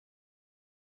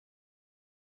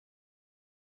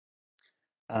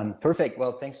Perfect.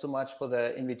 Well, thanks so much for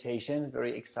the invitation. It's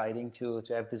very exciting to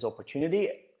have this opportunity.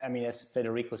 I mean, as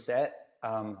Federico said,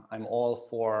 I'm all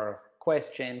for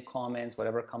question, comments,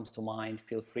 whatever comes to mind.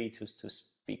 Feel free to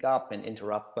speak up and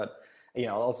interrupt, but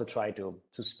I'll also try to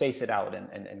space it out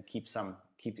and keep some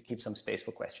space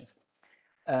for questions.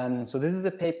 So this is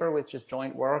a paper with just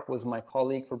joint work with my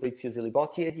colleague Fabrizio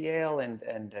Zilibotti at Yale and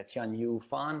Tianyu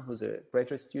Fan, who's a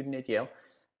graduate student at Yale.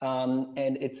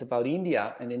 And it's about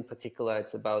India, and in particular,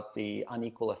 it's about the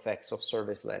unequal effects of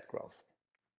service-led growth.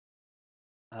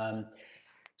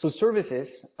 So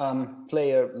services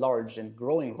play a large and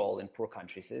growing role in poor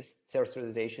countries.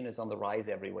 Tertiarization is on the rise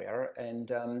everywhere.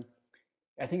 And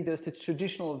I think there's the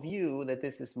traditional view that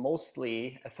this is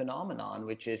mostly a phenomenon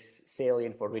which is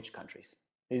salient for rich countries.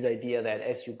 This idea that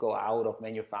as you go out of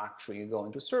manufacturing, you go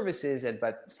into services,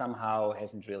 but somehow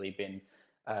hasn't really been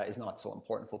is not so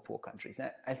important for poor countries.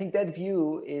 Now, I think that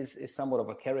view is somewhat of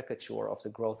a caricature of the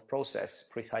growth process,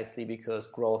 precisely because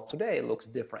growth today looks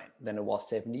different than it was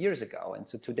 70 years ago. And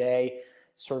so today,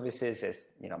 services, as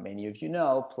many of you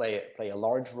know, play a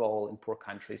large role in poor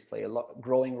countries, play a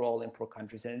growing role in poor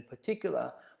countries, and in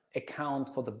particular,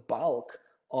 account for the bulk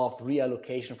of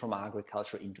reallocation from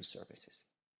agriculture into services.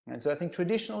 And so I think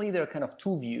traditionally, there are kind of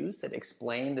two views that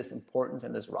explain this importance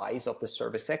and this rise of the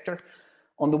service sector.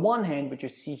 On the one hand, what you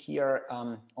see here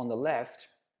on the left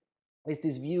is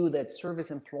this view that service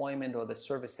employment or the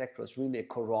service sector is really a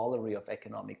corollary of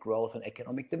economic growth and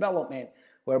economic development,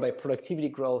 whereby productivity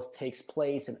growth takes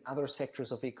place in other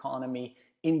sectors of the economy,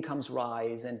 incomes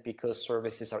rise, and because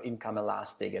services are income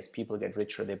elastic, as people get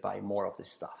richer, they buy more of this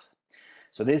stuff.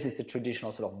 So this is the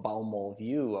traditional sort of Baumol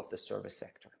view of the service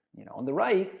sector. On the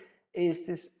right is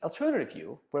this alternative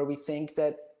view where we think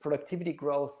that productivity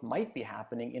growth might be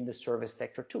happening in the service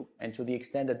sector too. And to the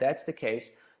extent that that's the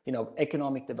case,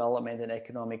 economic development and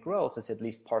economic growth is at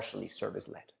least partially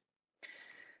service-led.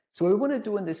 So what we want to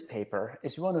do in this paper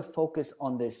is we want to focus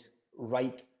on this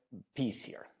right piece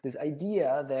here, this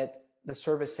idea that the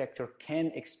service sector can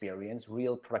experience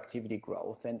real productivity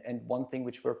growth. And one thing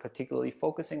which we're particularly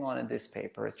focusing on in this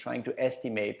paper is trying to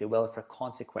estimate the welfare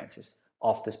consequences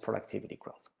of this productivity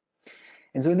growth.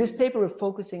 And so in this paper, we're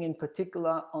focusing in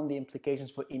particular on the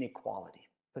implications for inequality,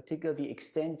 particularly the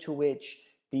extent to which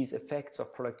these effects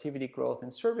of productivity growth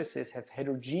in services have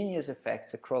heterogeneous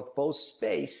effects across both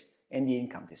space and the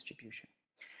income distribution.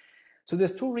 So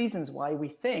there's two reasons why we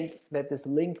think that this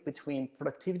link between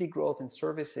productivity growth in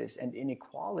services and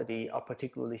inequality are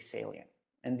particularly salient.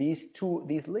 And these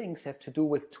links have to do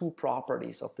with two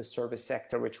properties of the service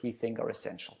sector, which we think are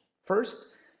essential. First,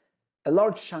 a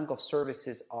large chunk of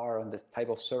services and the type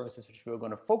of services which we're going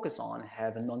to focus on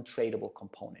have a non-tradable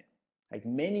component. Like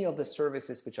many of the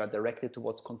services which are directed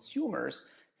towards consumers,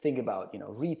 think about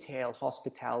retail,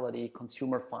 hospitality,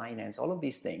 consumer finance, all of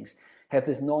these things have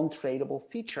this non-tradable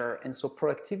feature. And so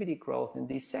productivity growth in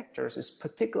these sectors is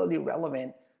particularly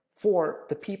relevant for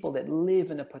the people that live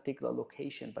in a particular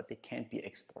location, but they can't be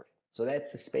exported. So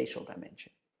that's the spatial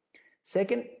dimension.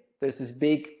 Second, there's this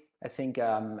big I think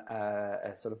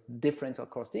a sort of difference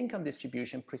across the income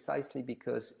distribution, precisely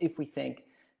because if we think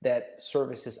that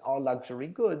services are luxury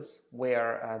goods,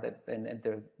 where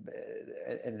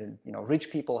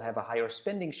rich people have a higher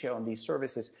spending share on these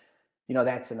services,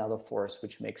 that's another force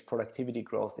which makes productivity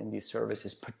growth in these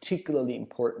services particularly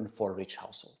important for rich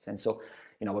households. And so,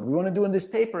 what we want to do in this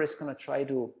paper is going to try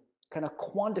to kind of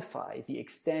quantify the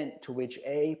extent to which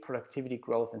productivity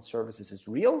growth in services is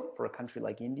real for a country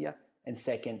like India, and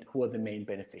second, who are the main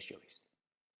beneficiaries.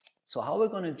 So how we're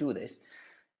going to do this,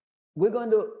 we're going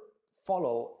to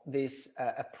follow this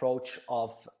approach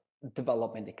of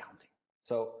development accounting.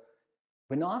 So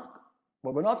what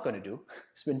we're not going to do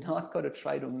is we're not going to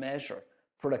try to measure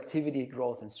productivity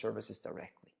growth in services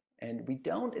directly. And we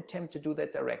don't attempt to do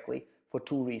that directly for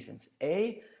two reasons.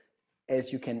 A,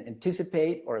 as you can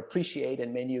anticipate or appreciate,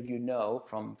 and many of you know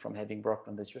from having worked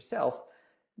on this yourself,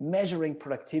 measuring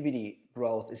productivity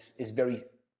growth is very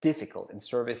difficult in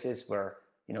services where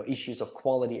issues of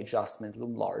quality adjustment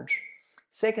loom large.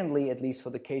 Secondly, at least for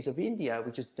the case of India,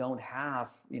 we just don't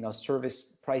have service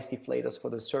price deflators for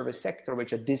the service sector,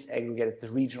 which are disaggregated at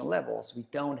the regional level. So we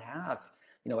don't have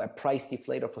a price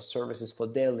deflator for services for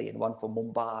Delhi and one for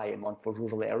Mumbai and one for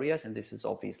rural areas. And this is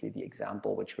obviously the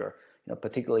example which we're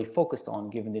particularly focused on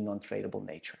given the non-tradable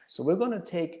nature. So we're going to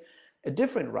take a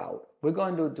different route. We're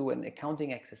going to do an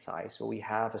accounting exercise where we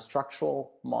have a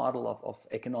structural model of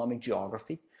economic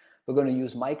geography. We're going to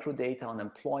use microdata on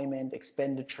employment,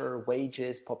 expenditure,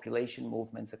 wages, population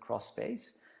movements across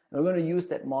space. And we're going to use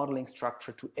that modeling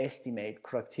structure to estimate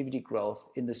productivity growth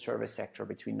in the service sector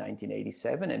between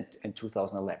 1987 and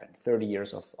 2011, 30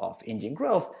 years of Indian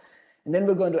growth. And then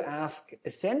we're going to ask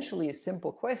essentially a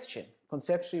simple question.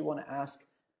 Conceptually, we want to ask,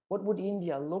 what would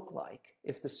India look like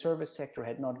if the service sector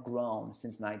had not grown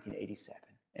since 1987?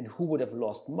 And who would have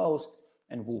lost most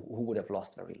and who would have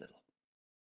lost very little?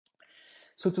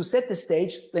 So to set the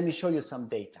stage, let me show you some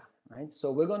data. Right?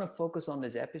 So we're going to focus on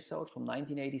this episode from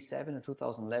 1987 to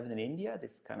 2011 in India,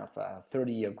 this kind of a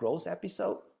 30-year growth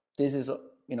episode. This is,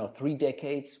 3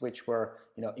 decades which were,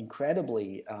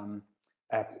 incredibly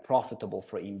profitable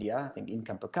for India. I think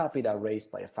income per capita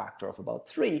raised by a factor of about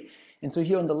 3. And so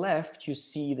here on the left, you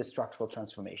see the structural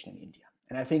transformation in India.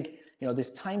 And I think,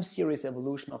 this time series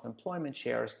evolution of employment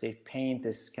shares, they paint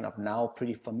this kind of now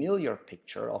pretty familiar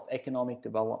picture of economic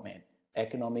development,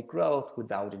 economic growth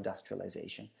without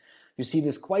industrialization. You see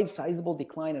this quite sizable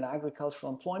decline in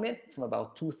agricultural employment from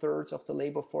about 2/3 of the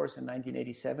labor force in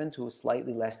 1987 to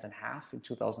slightly less than half in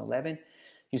 2011.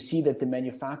 You see that the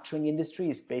manufacturing industry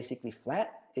is basically flat.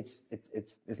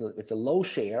 It's a low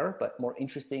share, but more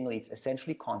interestingly, it's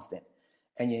essentially constant.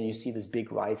 And then you see this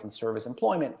big rise in service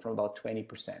employment from about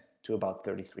 20% to about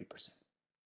 33%.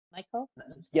 Michael?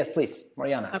 Yes, please,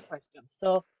 Mariana. A question.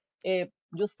 So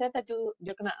you said that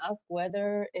you're going to ask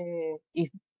whether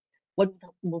if what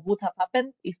would have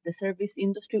happened if the service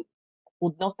industry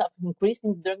would not have increased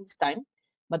during this time.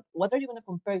 But what are you going to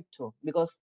compare it to?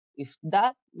 Because if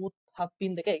that would have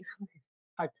been the case, it's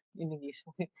hard in English.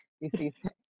 This is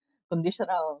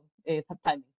conditional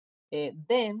timing.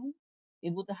 Then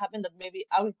it would have happened that maybe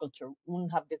agriculture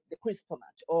wouldn't have decreased so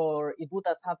much, or it would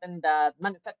have happened that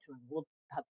manufacturing would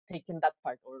have taken that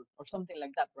part, or something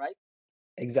like that, right?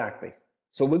 Exactly.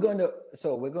 So we're going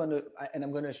to, and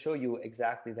I'm going to show you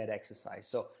exactly that exercise.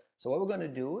 So what we're going to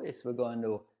do is we're going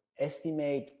to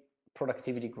estimate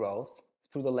productivity growth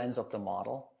through the lens of the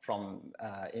model from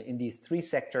in these 3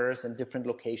 sectors and different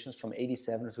locations from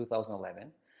 87 to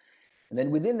 2011. And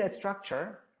then within that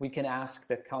structure, we can ask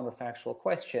that counterfactual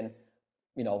question,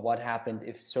 what happened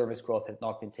if service growth had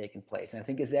not been taken place? And I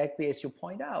think exactly as you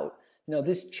point out,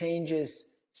 this changes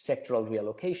sectoral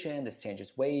reallocation, this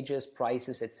changes wages,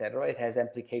 prices, etc. It has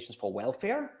implications for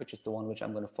welfare, which is the one which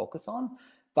I'm going to focus on,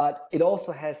 but it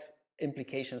also has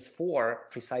implications for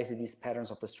precisely these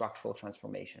patterns of the structural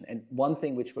transformation. And one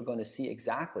thing which we're going to see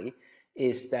exactly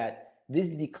is that this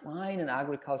decline in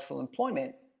agricultural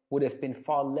employment would have been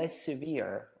far less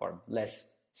severe or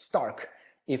less stark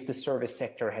if the service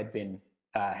sector had been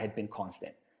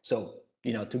constant. So,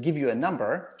 to give you a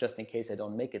number, just in case I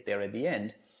don't make it there at the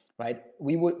end, right?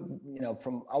 We would,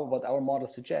 from what our model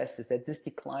suggests is that this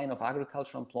decline of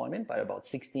agricultural employment by about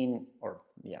 16,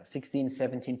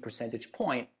 17 percentage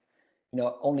point,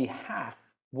 only half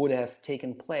would have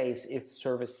taken place if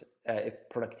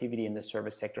productivity in the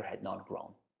service sector had not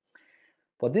grown.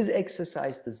 What this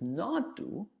exercise does not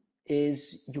do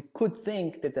is you could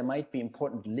think that there might be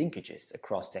important linkages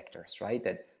across sectors, right?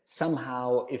 That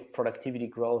somehow if productivity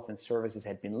growth in services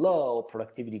had been low,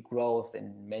 productivity growth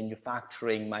in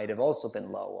manufacturing might have also been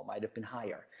low or might have been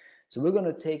higher. So we're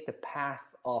going to take the path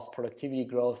of productivity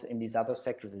growth in these other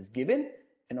sectors as given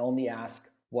and only ask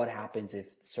what happens if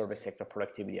service sector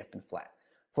productivity has been flat.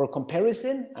 For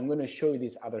comparison, I'm going to show you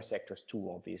these other sectors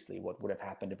too, obviously, what would have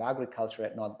happened if agriculture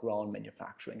had not grown,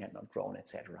 manufacturing had not grown,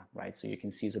 etc. Right? So you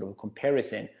can see sort of a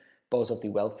comparison, both of the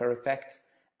welfare effects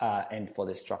and for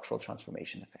the structural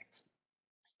transformation effects.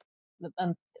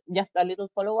 And just a little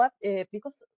follow-up,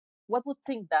 because what would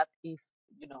think that if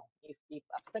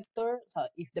a sector, so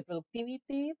if the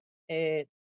productivity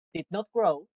did not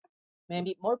grow,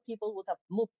 maybe more people would have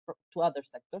moved to other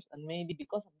sectors, and maybe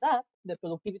because of that, the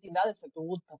productivity in the other sector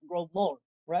would have grown more,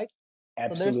 right?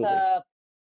 Absolutely. So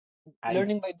there's a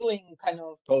learning by doing kind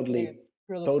of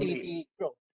productivity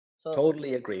growth. So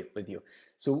totally agree with you.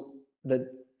 So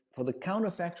for the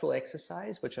counterfactual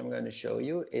exercise, which I'm going to show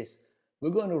you, is we're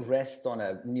going to rest on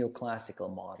a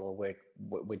neoclassical model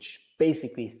which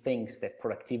basically thinks that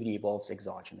productivity evolves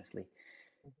exogenously.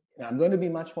 Now, I'm going to be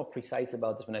much more precise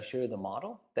about this when I show you the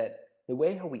model, that the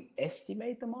way how we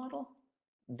estimate the model,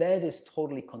 that is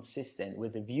totally consistent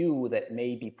with the view that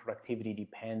maybe productivity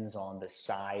depends on the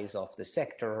size of the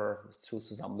sector, through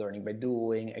some learning by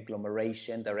doing,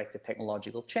 agglomeration, directed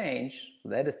technological change. So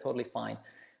that is totally fine.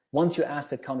 Once you ask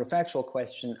the counterfactual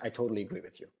question, I totally agree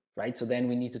with you, right? So then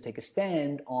we need to take a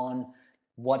stand on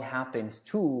what happens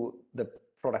to the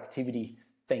productivity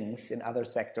things in other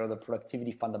sector. The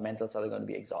productivity fundamentals, are they going to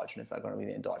be exogenous, are they going to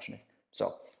be endogenous?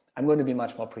 So I'm going to be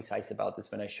much more precise about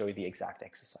this when I show you the exact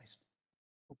exercise.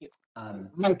 Thank you.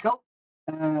 Michael?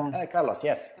 Hi, Carlos,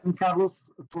 yes. I'm Carlos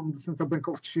from the Central Bank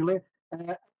of Chile. I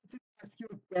wanted to ask you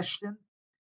a question.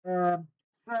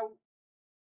 So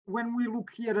when we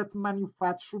look here at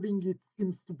manufacturing, it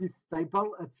seems to be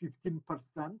stable at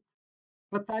 15%.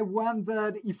 But I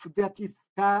wonder if that is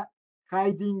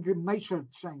hiding major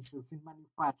changes in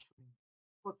manufacturing.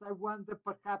 Because I wonder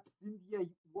perhaps India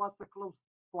was a closed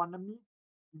economy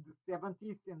in the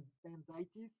 70s and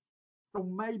 80s. So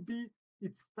maybe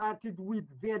it started with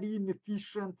very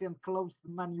inefficient and closed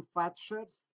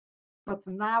manufacturers. But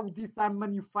now these are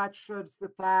manufacturers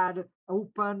that are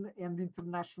open and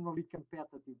internationally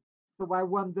competitive. So I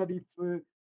wonder if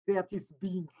that is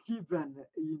being hidden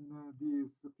in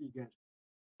this figure.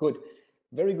 Good,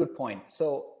 very good point.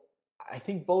 So I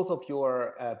think both of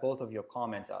your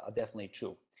comments are definitely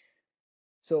true.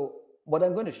 So what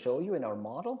I'm going to show you in our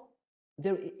model,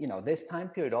 there, this time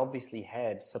period obviously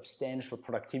had substantial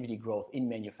productivity growth in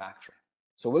manufacturing.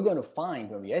 So we're going to find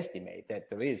when we estimate that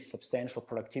there is substantial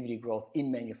productivity growth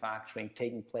in manufacturing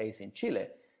taking place in Chile,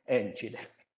 in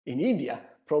India,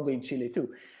 probably in Chile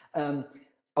too.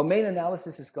 Our main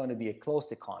analysis is going to be a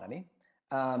closed economy,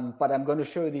 but I'm going to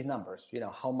show you these numbers.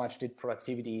 How much did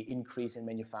productivity increase in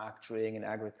manufacturing and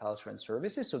agriculture and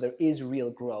services? So there is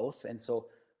real growth, and so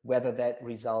whether that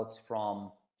results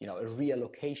from a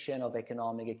reallocation of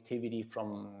economic activity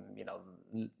from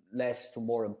less to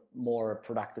more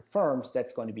productive firms,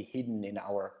 that's going to be hidden in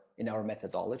our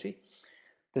methodology.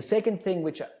 The second thing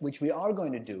which we are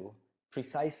going to do,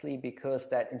 precisely because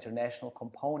that international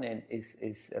component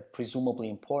is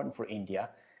presumably important for India,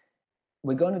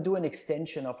 we're going to do an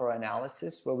extension of our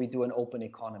analysis where we do an open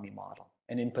economy model.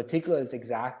 And in particular, it's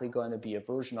exactly going to be a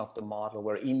version of the model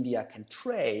where India can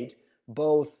trade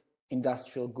both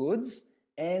industrial goods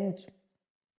and,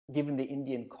 given the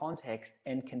Indian context,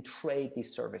 and can trade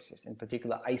these services, in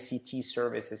particular ICT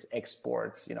services,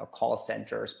 exports, call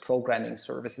centers, programming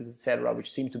services, etc.,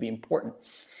 which seem to be important.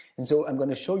 And so I'm going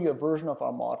to show you a version of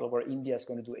our model where India is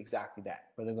going to do exactly that,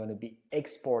 where they're going to be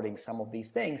exporting some of these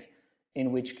things,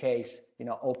 in which case,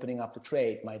 opening up the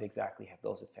trade might exactly have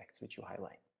those effects which you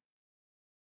highlight.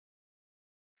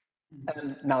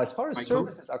 Now, as far as Michael?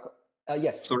 services are,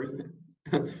 yes. Sorry.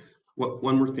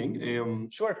 One more thing.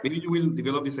 Sure. Maybe you will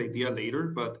develop this idea later,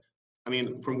 but I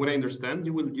mean, from what I understand,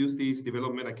 you will use this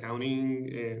development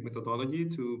accounting methodology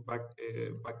to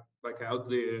back out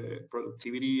the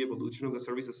productivity evolution of the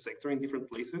services sector in different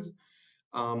places.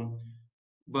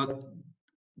 But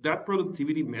that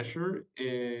productivity measure,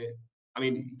 I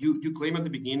mean, you claim at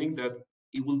the beginning that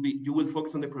you will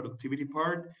focus on the productivity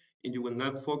part, and you will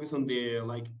not focus on the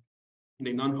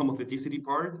non-homotheticity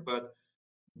part, but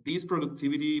this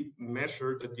productivity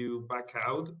measure that you back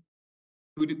out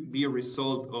could be a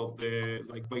result of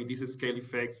by these scale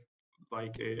effects, by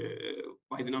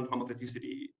the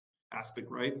non-homotheticity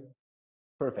aspect, right?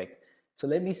 Perfect. So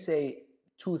let me say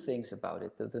two things about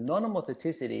it. The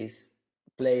non-homotheticities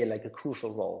play a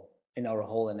crucial role in our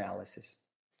whole analysis.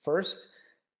 First,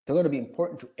 they're going to be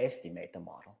important to estimate the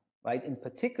model, right? In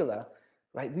particular,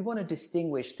 right, we want to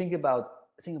distinguish, think about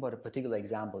a particular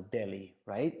example, Delhi,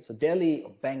 right? So Delhi,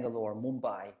 or Bangalore,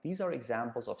 Mumbai, these are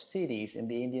examples of cities in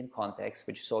the Indian context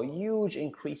which saw huge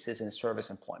increases in service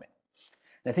employment.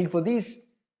 And I think for these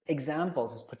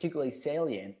examples, it's particularly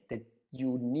salient that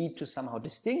you need to somehow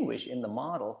distinguish in the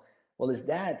model. Well, is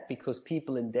that because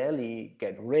people in Delhi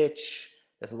get rich,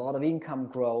 there's a lot of income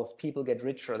growth, people get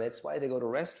richer, that's why they go to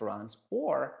restaurants?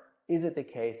 Or is it the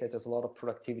case that there's a lot of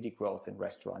productivity growth in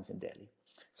restaurants in Delhi?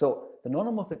 So the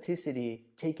non-homotheticity,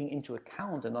 taking into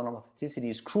account the non-homotheticity,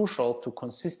 is crucial to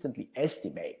consistently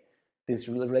estimate this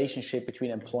relationship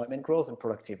between employment growth and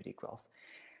productivity growth.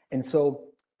 And so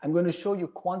I'm going to show you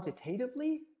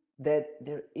quantitatively that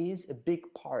there is a big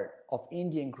part of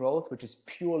Indian growth which is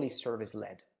purely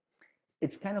service-led.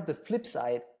 It's kind of the flip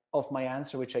side of my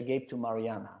answer which I gave to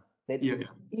Mariana, that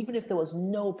even if there was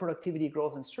no productivity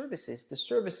growth in services, the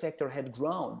service sector had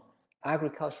grown.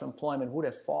 Agricultural employment would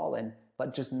have fallen,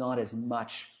 but just not as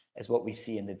much as what we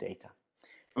see in the data.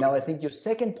 Okay. Now, I think your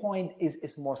second point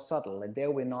is more subtle, and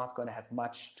there we're not going to have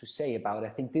much to say about. I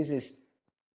think this is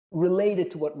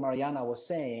related to what Mariana was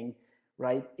saying,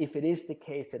 right? If it is the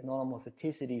case that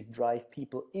non-homotheticities drive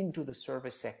people into the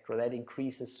service sector, that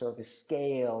increases service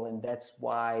scale, and that's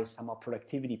why somehow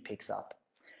productivity picks up.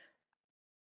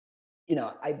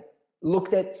 I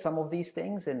looked at some of these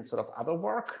things in sort of other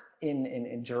work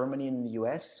in Germany and the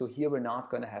US, so here we're not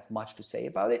going to have much to say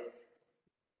about it.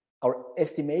 Our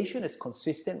estimation is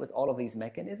consistent with all of these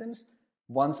mechanisms,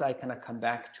 once I kind of come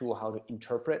back to how to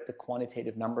interpret the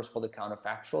quantitative numbers for the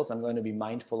counterfactuals, I'm going to be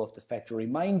mindful of the fact to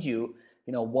remind you,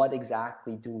 what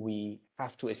exactly do we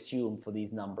have to assume for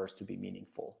these numbers to be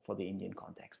meaningful for the Indian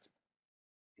context.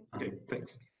 Okay,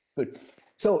 thanks. Good.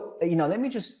 So, let me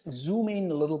just zoom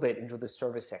in a little bit into the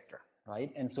service sector,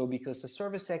 right? And so because the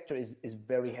service sector is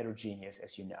very heterogeneous,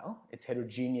 as you know, it's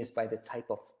heterogeneous by the type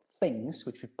of things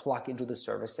which we plug into the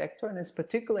service sector, and it's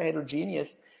particularly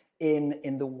heterogeneous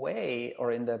in the way,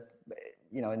 or in the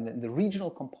in the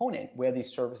regional component where these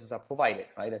services are provided,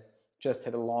 right? I just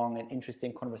had a long and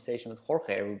interesting conversation with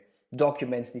Jorge, who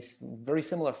documents these very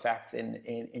similar facts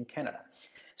in Canada.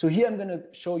 So here I'm going to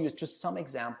show you just some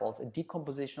examples, a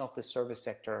decomposition of the service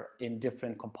sector in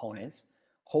different components: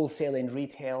 wholesale and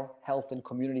retail, health and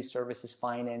community services,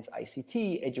 finance,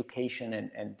 ICT,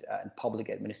 education, and public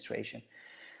administration.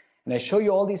 And I show you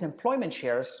all these employment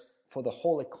shares for the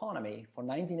whole economy for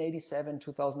 1987,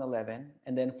 2011,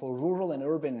 and then for rural and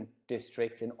urban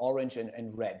districts in orange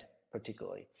and red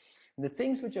particularly. And the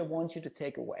things which I want you to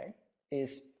take away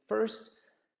is, first,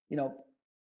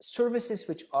 services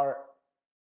which are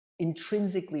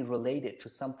intrinsically related to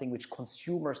something which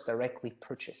consumers directly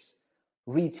purchase.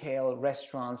 Retail,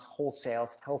 restaurants,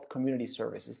 wholesales, health, community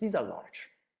services, these are large.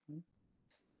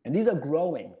 And these are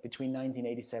growing between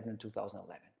 1987 and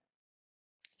 2011.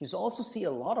 You also see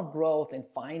a lot of growth in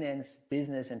finance,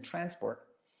 business, and transport.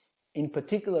 In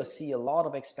particular, see a lot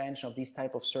of expansion of these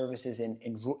type of services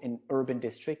in urban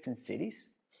districts and cities.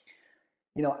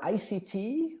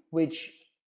 ICT, which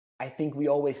I think we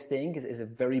always think is a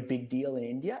very big deal in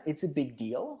India. It's a big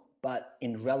deal, but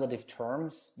in relative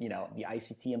terms, the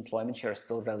ICT employment share is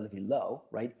still relatively low,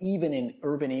 right? Even in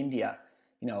urban India,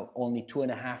 only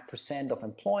 2.5% of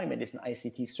employment is in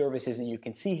ICT services. And you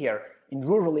can see here in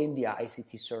rural India,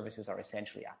 ICT services are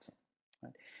essentially absent.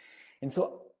 Right? And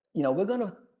so, we're going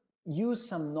to use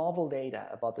some novel data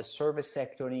about the service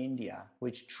sector in India,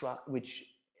 which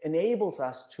enables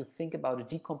us to think about a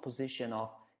decomposition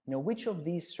of, which of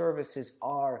these services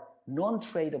are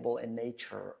non-tradable in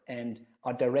nature and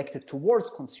are directed towards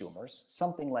consumers,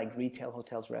 something like retail,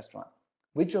 hotels, restaurant.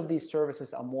 Which of these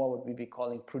services are more what we'd be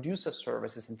calling producer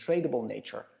services and tradable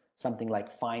nature, something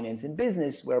like finance and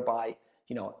business, whereby,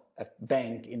 a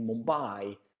bank in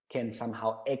Mumbai can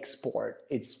somehow export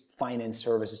its finance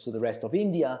services to the rest of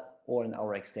India, or in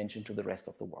our extension to the rest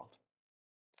of the world.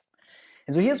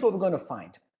 And so here's what we're going to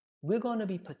find. We're going to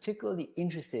be particularly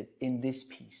interested in this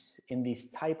piece, in this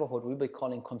type of what we'll be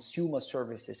calling consumer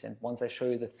services. And once I show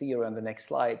you the theory on the next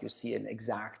slide, you see an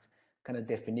exact kind of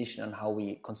definition on how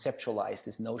we conceptualize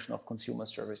this notion of consumer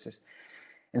services.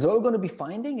 And so what we're going to be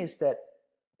finding is that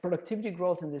productivity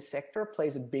growth in this sector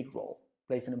plays a big role,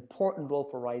 plays an important role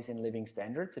for rising living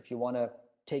standards. If you want to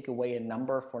take away a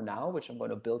number for now, which I'm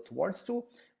going to build towards to,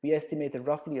 we estimate that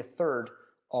roughly a third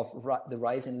of the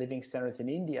rise in living standards in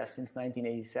India since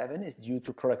 1987 is due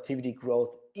to productivity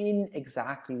growth in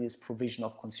exactly this provision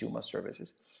of consumer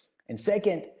services. And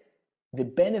second, the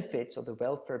benefits, or the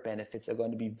welfare benefits, are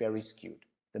going to be very skewed.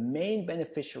 The main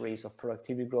beneficiaries of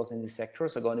productivity growth in these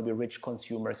sectors are going to be rich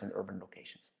consumers in urban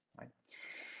locations. Right?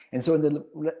 And so in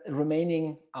the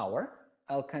remaining hour,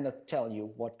 I'll kind of tell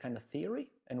you what kind of theory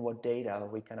and what data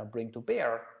we kind of bring to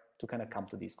bear to kind of come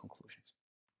to these conclusions.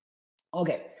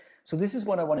 Okay, so this is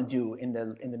what I want to do in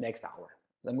the next hour.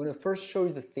 I'm going to first show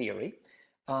you the theory,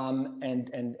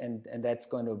 and that's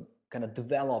going to kind of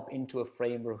develop into a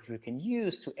framework we can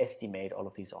use to estimate all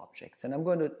of these objects. And I'm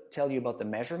going to tell you about the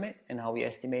measurement and how we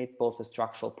estimate both the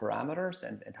structural parameters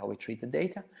and how we treat the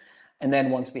data. And then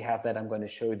once we have that, I'm going to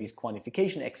show you these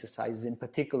quantification exercises, in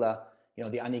particular,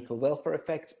 the unequal welfare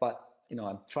effects. But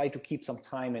I'll try to keep some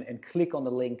time and click on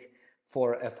the link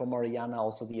for Mariana,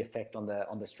 also the effect on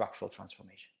the structural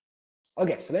transformation.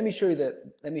 Okay, so let me show you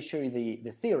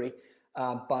the theory,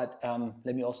 but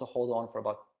let me also hold on for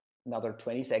about another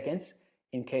 20 seconds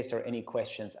in case there are any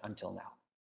questions until now.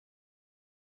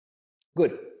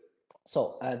 Good.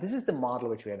 So this is the model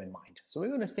which we have in mind. So we're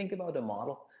going to think about a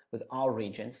model with our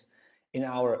regions. In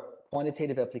our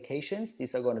quantitative applications,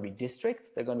 these are going to be districts.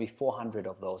 There are going to be 400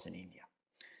 of those in India.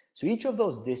 So each of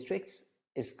those districts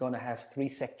is going to have 3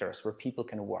 sectors where people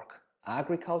can work: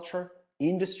 agriculture,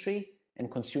 industry, and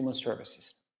consumer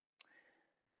services.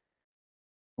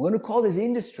 I'm going to call this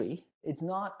industry.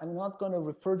 I'm not going to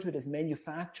refer to it as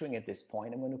manufacturing at this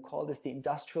point. I'm going to call this the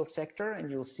industrial sector, and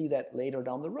you'll see that later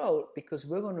down the road, because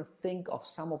we're going to think of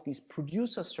some of these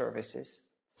producer services,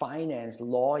 finance,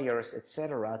 lawyers,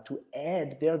 etc., to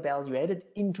add their value added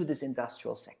into this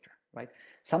industrial sector, right?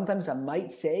 Sometimes I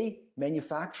might say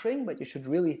manufacturing, but you should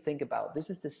really think about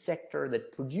this is the sector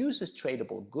that produces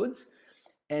tradable goods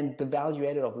and the value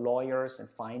added of lawyers and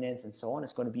finance and so on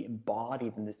is going to be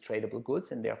embodied in these tradable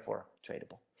goods and therefore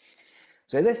tradable.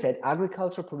 So as I said,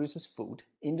 agriculture produces food,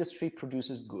 industry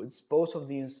produces goods. Both of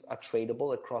these are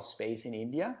tradable across space in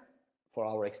India for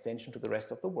our extension to the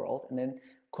rest of the world. And then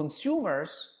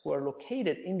consumers who are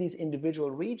located in these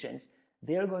individual regions,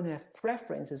 they're going to have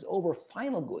preferences over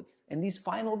final goods. And these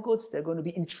final goods, they're going to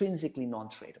be intrinsically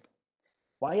non-tradable.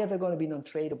 Why are they going to be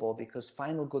non-tradable? Because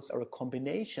final goods are a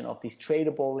combination of these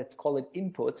tradable, let's call it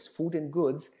inputs, food and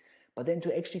goods, but then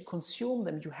to actually consume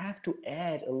them, you have to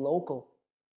add a local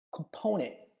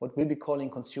component, what we'll be calling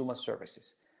consumer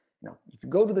services. Now, if you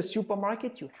go to the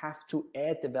supermarket, you have to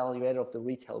add the value add of the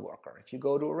retail worker. If you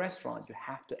go to a restaurant, you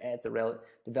have to add the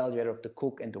value add of the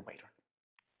cook and the waiter.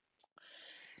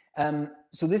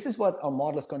 So this is what our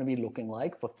model is going to be looking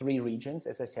like for 3 regions.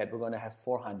 As I said, we're going to have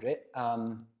 400.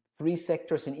 3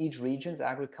 sectors in each region: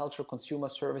 agriculture, consumer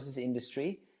services,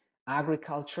 industry.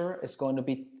 Agriculture is going to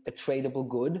be a tradable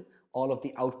good. All of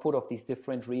the output of these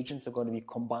different regions are going to be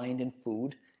combined in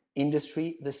food.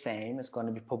 Industry, the same, is going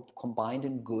to be combined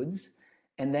in goods.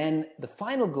 And then the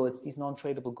final goods, these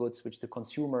non-tradable goods, which the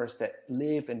consumers that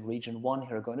live in region 1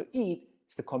 here are going to eat,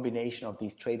 is the combination of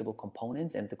these tradable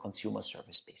components and the consumer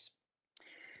service piece.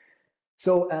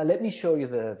 So let me show you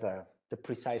the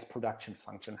precise production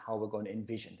function, how we're going to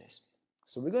envision this.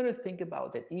 So we're going to think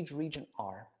about that each region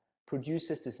R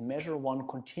produces this measure 1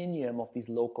 continuum of these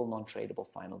local non-tradable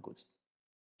final goods.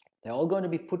 They're all going to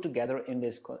be put together in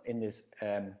this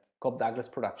Cobb-Douglas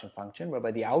production function,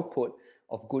 whereby the output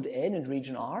of good N in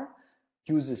region R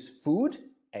uses food,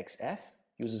 XF,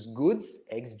 uses goods,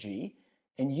 XG,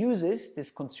 and uses this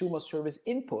consumer service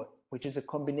input, which is a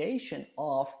combination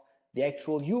of the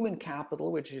actual human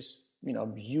capital, which is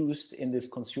used in this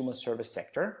consumer service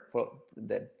sector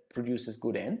that produces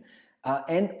good N,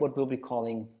 and what we'll be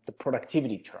calling the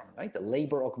productivity term, right? The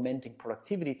labor augmenting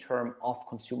productivity term of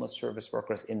consumer service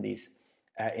workers in this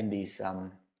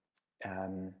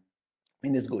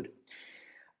good.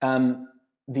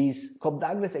 These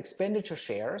Cobb-Douglas expenditure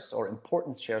shares or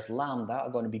importance shares lambda are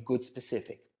going to be good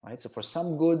specific, right? So for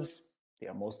some goods, they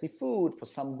are mostly food. For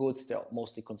some goods, they're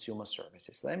mostly consumer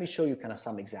services. So let me show you kind of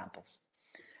some examples.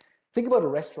 Think about a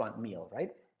restaurant meal,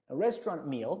 right? A restaurant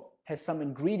meal has some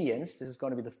ingredients. This is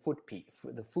going to be the food piece.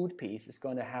 The food piece is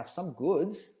going to have some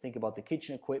goods. Think about the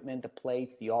kitchen equipment, the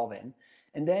plates, the oven,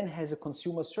 and then has a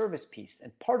consumer service piece.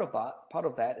 And part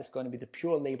of that is going to be the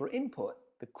pure labor input,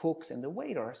 the cooks and the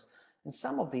waiters. And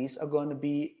some of these are going to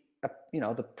be,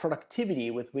 the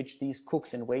productivity with which these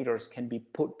cooks and waiters can be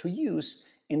put to use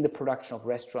in the production of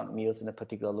restaurant meals in a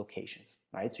particular locations,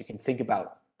 right? So you can think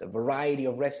about the variety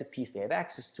of recipes they have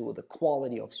access to, the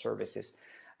quality of services,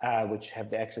 which have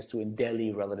the access to in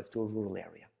Delhi relative to a rural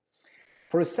area.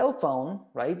 For a cell phone,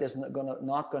 right, there's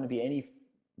not going to be any,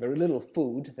 very little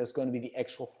food. There's going to be the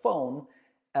actual phone.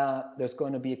 There's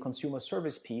going to be a consumer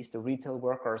service piece, the retail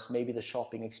workers, maybe the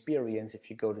shopping experience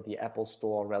if you go to the Apple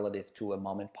store relative to a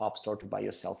mom and pop store to buy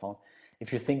your cell phone.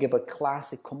 If you think about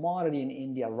classic commodity in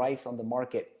India, rice on the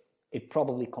market, it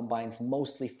probably combines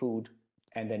mostly food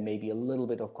and then maybe a little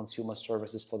bit of consumer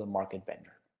services for the market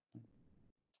vendor.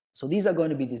 So these are going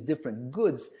to be these different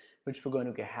goods which we're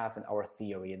going to have in our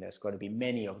theory, and there's going to be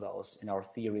many of those in our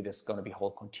theory. There's going to be a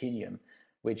whole continuum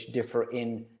which differ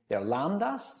in their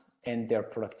lambdas and their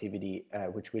productivity,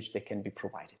 which they can be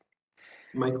provided.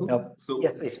 Michael, now, so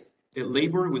yes, please.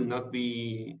 Labor will not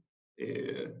be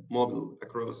mobile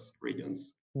across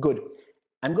regions. Good.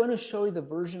 I'm going to show you the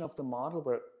version of the model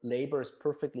where labor is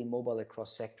perfectly mobile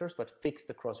across sectors, but fixed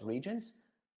across regions.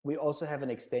 We also have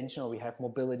an extension, or we have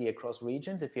mobility across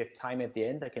regions. If you have time at the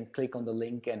end, I can click on the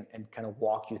link and kind of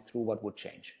walk you through what would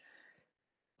change.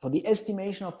 For the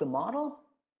estimation of the model,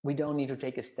 we don't need to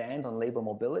take a stand on labor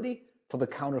mobility. For the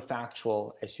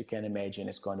counterfactual, as you can imagine,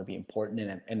 is going to be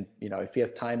important. And if you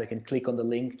have time, I can click on the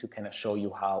link to kind of show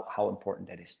you how important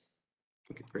that is.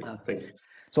 Okay, great. Thank you.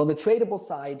 So on the tradable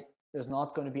side, there's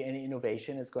not going to be any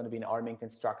innovation. It's going to be an Armington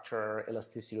structure,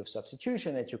 elasticity of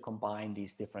substitution, that you combine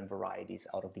these different varieties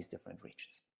out of these different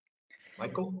regions.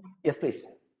 Michael? Yes, please.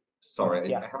 Sorry,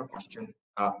 Yes. I have a question.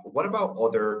 What about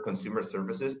other consumer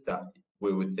services that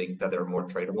we would think that are more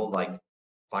tradable, like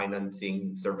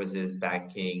financing services,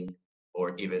 banking,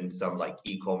 or even some like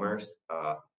e-commerce?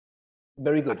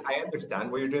 Very good. I understand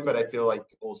what you're doing, but I feel like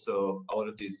also a lot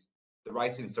of the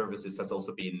rise in services has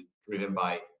also been driven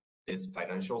by these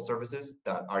financial services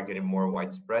that are getting more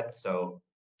widespread. So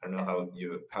I don't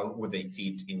know how would they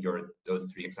fit in those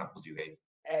 3 examples you gave?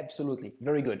 Absolutely,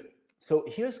 very good. So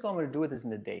here's how I'm going to do it is in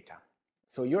the data.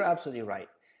 So you're absolutely right.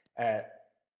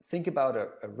 Think about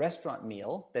a restaurant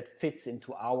meal that fits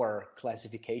into our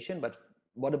classification, but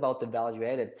what about the value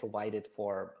added provided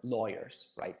for lawyers,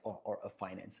 right, or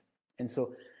finance? And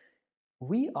so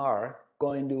we are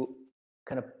going to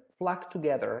kind of plug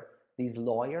together these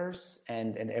lawyers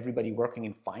and everybody working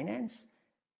in finance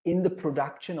in the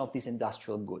production of these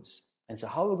industrial goods. And so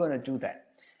how we're going to do that?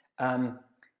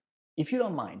 If you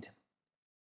don't mind,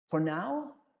 for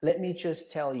now, let me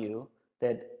just tell you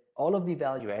that all of the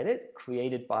value added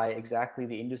created by exactly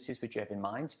the industries which you have in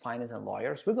mind, finance and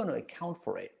lawyers, we're going to account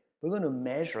for it. We're going to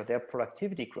measure their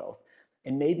productivity growth.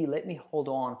 And maybe let me hold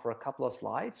on for a couple of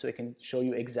slides so I can show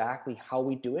you exactly how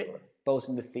we do it, both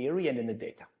in the theory and in the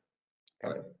data.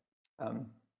 Okay.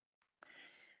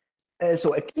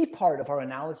 So a key part of our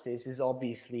analysis is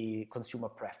obviously consumer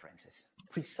preferences,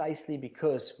 precisely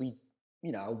because we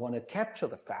want to capture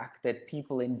the fact that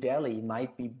people in Delhi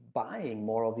might be buying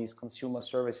more of these consumer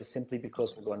services simply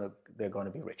because they're going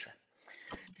to be richer.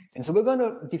 And so we're going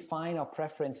to define our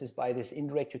preferences by this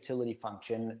indirect utility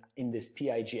function in this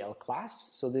PIGL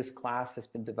class. So this class has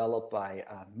been developed by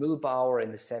Mühlbauer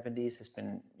in the 70s, has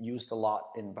been used a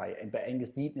lot by Angus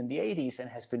Deaton in the 80s, and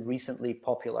has been recently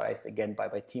popularized again by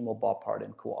Timo Boppard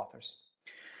and co-authors.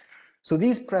 So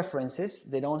these preferences,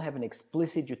 they don't have an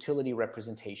explicit utility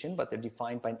representation, but they're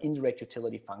defined by an indirect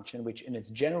utility function, which in its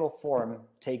general form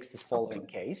takes this following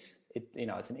case. It's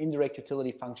an indirect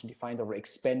utility function defined over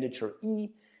expenditure E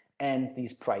and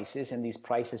these prices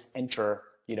enter,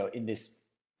 in this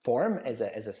form as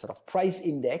a sort of price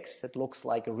index that looks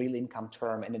like a real income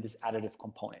term, and it is additive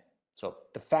component. So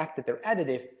the fact that they're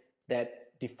additive,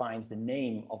 that defines the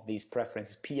name of these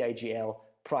preferences, PIGL,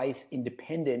 price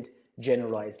independent,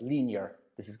 generalized linear.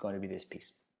 This is going to be this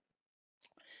piece.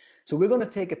 So we're going to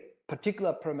take a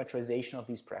particular parameterization of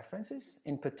these preferences.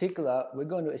 In particular, we're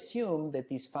going to assume that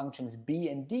these functions B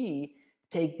and D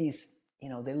take these,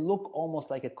 they look almost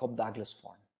like a Cobb-Douglas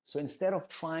form. So instead of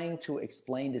trying to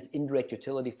explain this indirect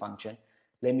utility function,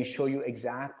 let me show you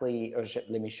exactly, or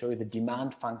let me show you the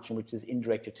demand function which this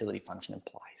indirect utility function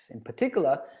implies. In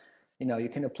particular, you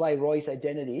can apply Roy's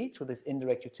identity to this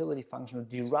indirect utility function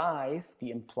to derive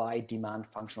the implied demand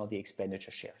function of the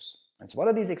expenditure shares. And so what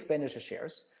are these expenditure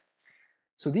shares?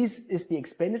 So this is the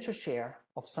expenditure share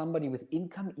of somebody with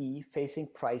income E facing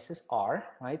prices R,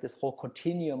 right? This whole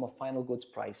continuum of final goods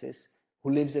prices,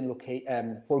 who lives in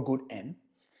for good N.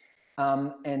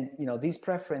 These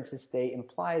preferences, they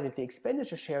imply that the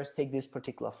expenditure shares take this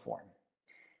particular form.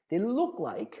 They look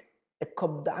like a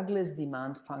Cobb-Douglas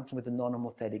demand function with a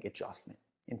non-homothetic adjustment.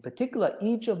 In particular,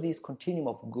 each of these continuum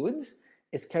of goods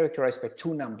is characterized by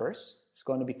two numbers. It's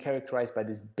going to be characterized by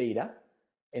this beta,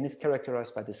 and it's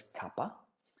characterized by this kappa.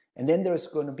 And then there's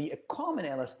going to be a common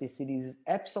elasticity, this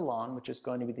epsilon, which is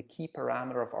going to be the key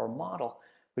parameter of our model,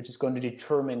 which is going to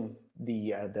determine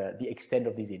the extent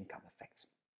of these income effects.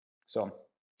 So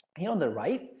here on the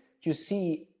right, you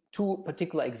see two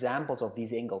particular examples of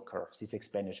these angle curves, these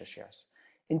expenditure shares.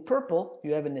 In purple,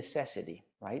 you have a necessity,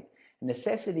 right?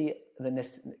 Necessity,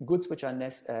 goods which are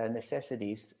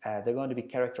necessities, they're going to be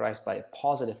characterized by a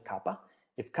positive kappa.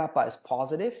 If kappa is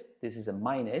positive, this is a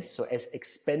minus. So as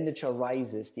expenditure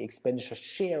rises, the expenditure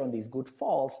share on these goods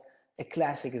falls. A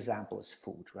classic example is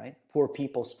food, right? Poor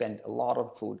people spend a lot on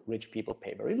food, rich people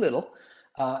pay very little.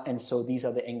 And so these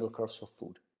are the angle curves for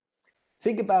food.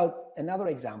 Think about another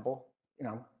example,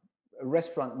 a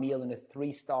restaurant meal in a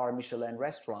 3-star Michelin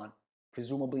restaurant,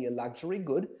 presumably a luxury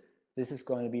good. This is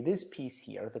going to be this piece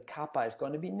here. The kappa is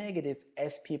going to be negative.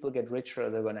 As people get richer,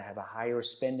 they're going to have a higher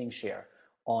spending share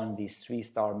on these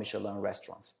 3-star Michelin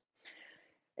restaurants.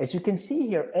 As you can see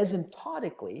here,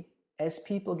 asymptotically, as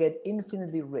people get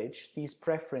infinitely rich, these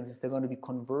preferences, they're going to be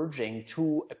converging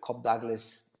to a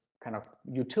Cobb-Douglas kind of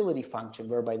utility function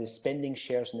whereby the spending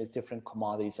shares in these different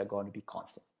commodities are going to be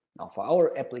constant. Now, for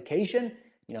our application,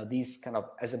 these kind of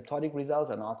asymptotic results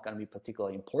are not going to be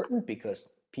particularly important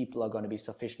because people are going to be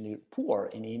sufficiently poor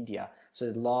in India. So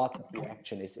a lot of the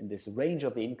action is in this range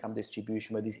of the income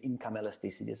distribution where these income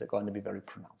elasticities are going to be very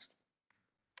pronounced.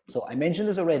 So I mentioned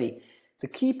this already. The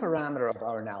key parameter of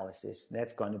our analysis,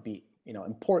 that's going to be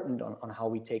important on how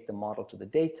we take the model to the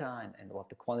data and what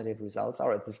the quantitative results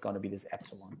are. This is going to be this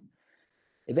epsilon.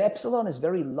 If epsilon is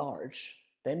very large,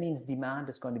 that means demand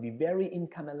is going to be very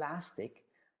income elastic.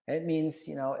 That means,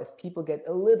 as people get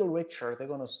a little richer, they're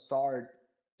going to start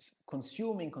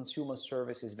consuming consumer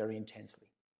services very intensely.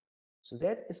 So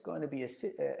that is going to be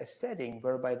a setting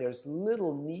whereby there's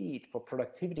little need for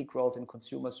productivity growth in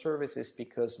consumer services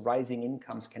because rising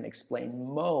incomes can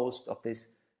explain most of this,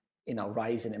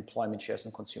 rise in employment shares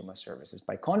in consumer services.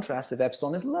 By contrast, if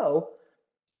epsilon is low,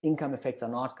 income effects are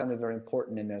not going to be very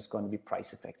important, and there's going to be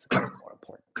price effects that are more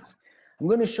important. I'm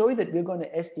going to show you that we're going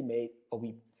to estimate, or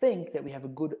we think that we have a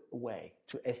good way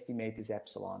to estimate this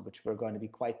epsilon, which we're going to be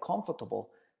quite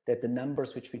comfortable that the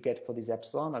numbers which we get for this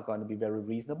epsilon are going to be very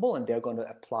reasonable, and they're going to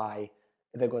imply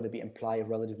a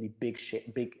relatively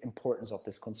big importance of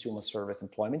this consumer service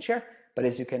employment share. But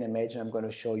as you can imagine, I'm going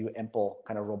to show you ample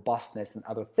kind of robustness and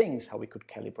other things how we could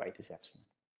calibrate this epsilon.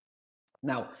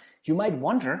 Now, you might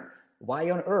wonder,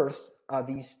 why on earth are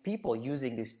these people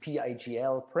using these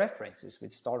PIGL preferences,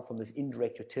 which start from this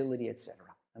indirect utility, etc.?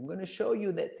 I'm going to show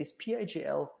you that this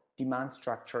PIGL demand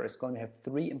structure is going to have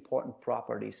three important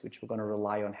properties which we're going to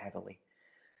rely on heavily.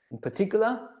 In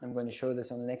particular, I'm going to show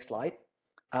this on the next slide.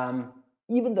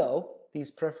 Even though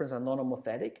these preferences are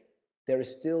non-homothetic, there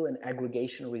is still an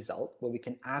aggregation result where we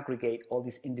can aggregate all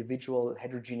these individual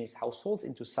heterogeneous households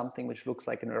into something which looks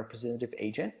like a representative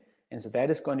agent. And so that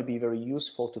is going to be very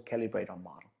useful to calibrate our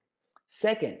model.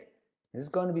 Second, this is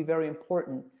going to be very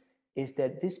important, is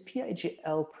that this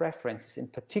PIGL preferences, in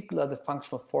particular the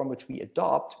functional form which we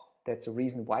adopt, that's the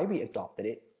reason why we adopted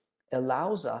it,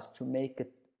 allows us to make a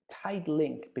tight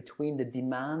link between the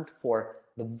demand for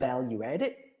the value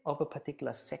added of a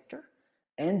particular sector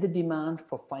and the demand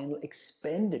for final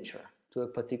expenditure to a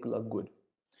particular good.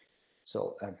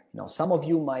 So, some of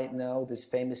you might know this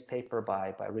famous paper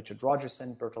by Richard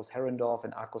Rogerson, Bertolt Herrendorf,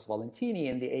 and Akos Valentini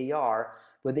in the AR,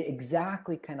 where they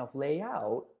exactly kind of lay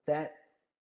out that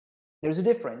there's a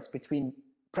difference between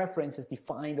preferences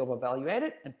defined over value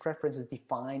added and preferences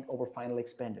defined over final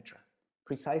expenditure,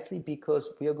 precisely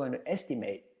because we are going to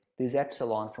estimate this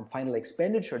epsilon from final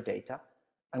expenditure data.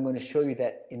 I'm going to show you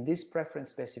that in this preference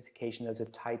specification, there's a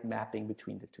tight mapping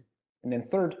between the two. And then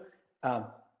third,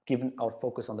 given our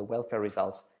focus on the welfare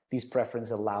results, these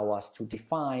preferences allow us to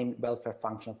define welfare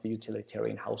function of the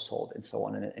utilitarian household and so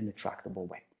on in a tractable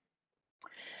way.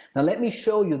 Now, let me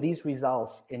show you these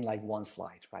results in like one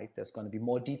slide, right? There's going to be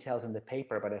more details in the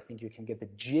paper, but I think you can get the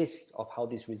gist of how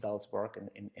these results work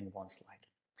in one slide.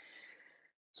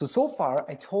 So far,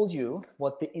 I told you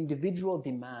what the individual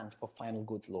demand for final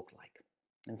goods look like.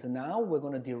 And so now we're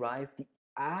going to derive the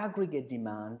aggregate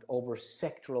demand over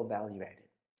sectoral value added,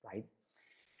 right?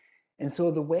 And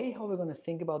so the way how we're going to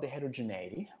think about the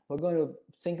heterogeneity, we're going to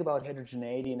think about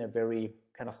heterogeneity in a very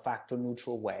kind of factor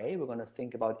neutral way. We're going to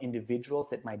think about individuals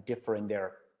that might differ in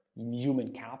their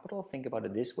human capital. Think about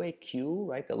it this way, Q,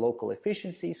 right? The local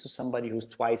efficiency. So somebody who's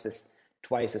twice as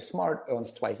smart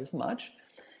earns twice as much.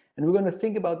 And we're going to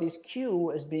think about this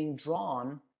Q as being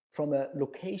drawn from a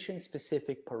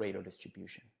location-specific Pareto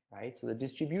distribution, right? So the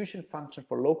distribution function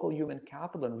for local human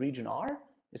capital in region R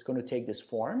is going to take this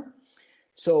form.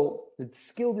 So the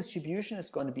skill distribution is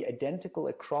going to be identical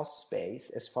across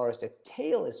space as far as the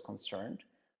tail is concerned,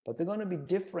 but there are going to be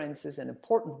differences, an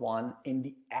important one, in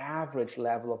the average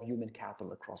level of human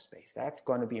capital across space. That's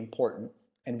going to be important.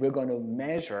 And we're going to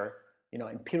measure,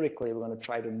 empirically, we're going to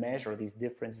try to measure these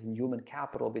differences in human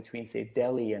capital between, say,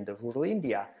 Delhi and the rural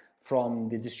India from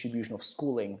the distribution of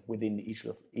schooling within each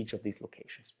of these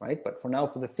locations, right? But for now,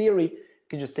 for the theory, you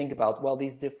can just think about, well,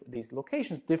 these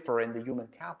locations differ in the human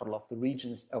capital of the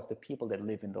regions of the people that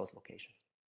live in those locations.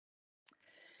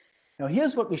 Now,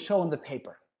 here's what we show in the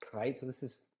paper, right? So this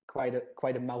is quite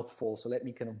a mouthful, so let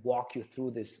me kind of walk you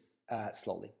through this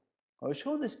slowly. What we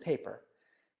show in this paper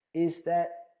is that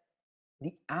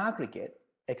the aggregate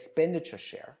expenditure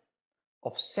share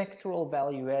of sectoral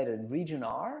value added in region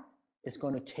R is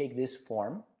going to take this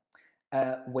form,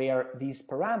 where these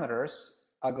parameters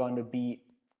are going to be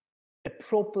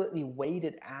appropriately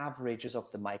weighted averages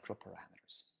of the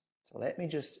microparameters. So let me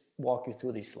just walk you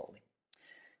through these slowly.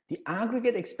 The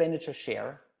aggregate expenditure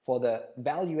share for the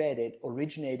value added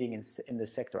originating in the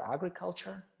sector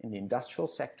agriculture, in the industrial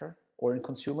sector, or in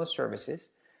consumer services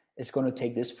is going to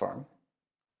take this form.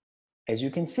 As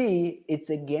you can see, it's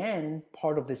again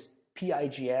part of this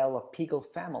PIGL or Pigel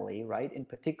family, right? In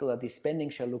particular, the spending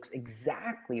share looks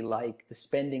exactly like the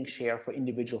spending share for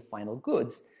individual final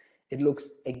goods. It looks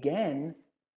again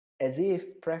as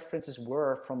if preferences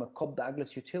were from a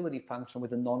Cobb-Douglas utility function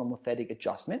with a non-homothetic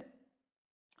adjustment.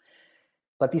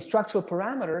 But these structural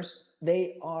parameters,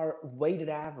 they are weighted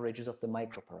averages of the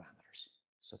microparameters.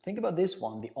 So think about this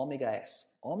one, the omega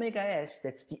S. Omega S,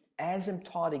 that's the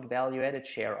asymptotic value added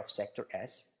share of sector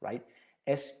S, right?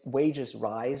 As wages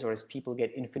rise or as people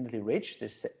get infinitely rich,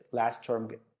 this last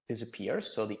term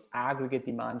disappears. So the aggregate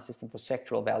demand system for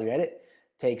sectoral value added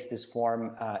takes this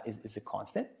form, is a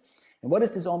constant. And what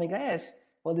is this omega S?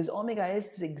 Well, this omega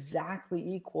S is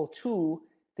exactly equal to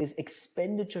this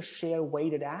expenditure share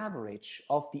weighted average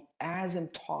of the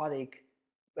asymptotic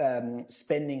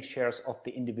spending shares of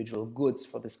the individual goods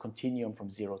for this continuum from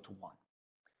 0 to 1.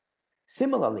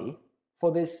 Similarly,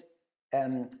 for this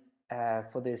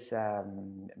for this,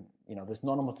 this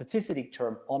normotheticity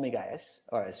term omega s,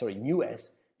 or sorry, nu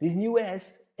s. This nu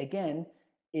s, again,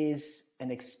 is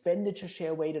an expenditure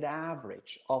share weighted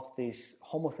average of these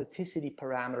homotheticity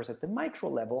parameters at the micro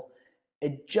level,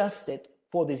 adjusted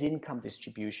for this income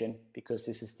distribution, because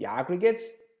this is the aggregates,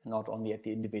 not only at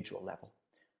the individual level.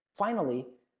 Finally,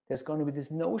 there's going to be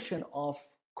this notion of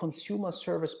consumer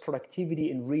service productivity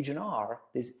in region R,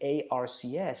 this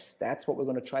ARCS. That's what we're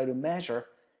going to try to measure.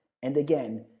 And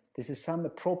again, this is some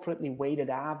appropriately weighted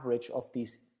average of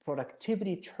these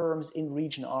productivity terms in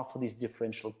region R for these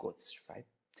differential goods, right?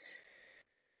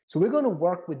 So we're going to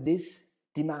work with this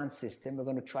demand system. We're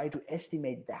going to try to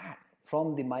estimate that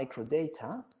from the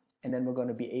microdata, and then we're going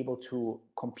to be able to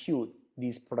compute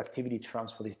these productivity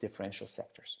terms for these differential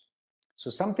sectors. So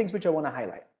some things which I want to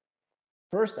highlight.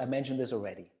 First, I mentioned this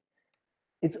already.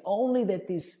 It's only that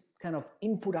these kind of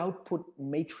input-output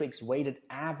matrix weighted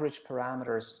average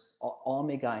parameters are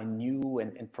omega and nu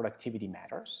and productivity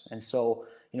matters. And so,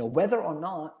 whether or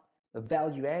not the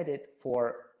value added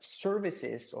for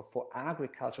services or for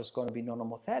agriculture is going to be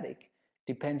non-homothetic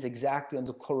depends exactly on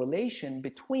the correlation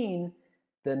between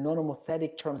the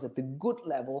non-homothetic terms at the good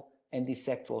level and the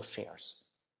sectoral shares.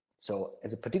 So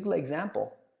as a particular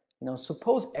example,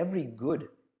 suppose every good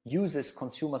uses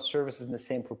consumer services in the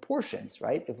same proportions,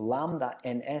 right? If lambda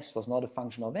ns was not a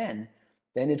function of n,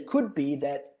 then it could be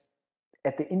that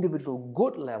at the individual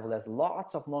good level, there's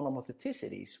lots of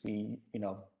non-homotheticities. We,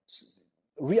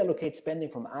 reallocate spending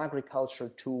from agriculture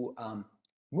to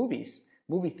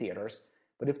movie theaters.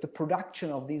 But if the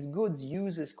production of these goods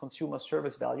uses consumer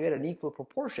service value added in equal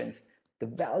proportions, the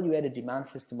value added demand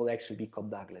system will actually be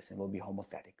Cobb-Douglas and will be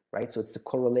homothetic, right? So it's the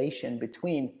correlation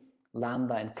between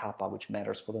lambda and kappa which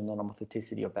matters for the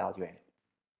non-homotheticity of value added.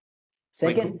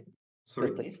 Second, sorry,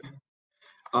 yes, please.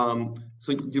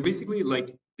 So you basically,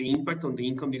 like, the impact on the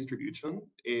income distribution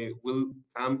will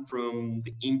come from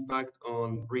the impact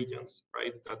on regions,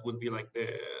 right? That would be like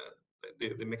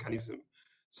the mechanism.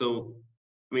 So,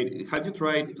 I mean, have you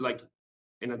tried like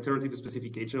an alternative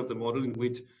specification of the model in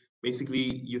which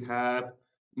basically you have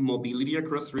mobility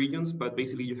across regions, but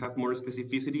basically you have more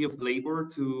specificity of labor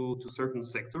to certain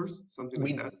sectors, something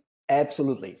like that?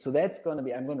 Absolutely. So that's going to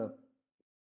be,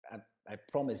 I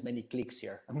promise many clicks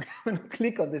here. I'm going to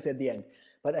click on this at the end,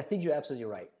 but I think you're absolutely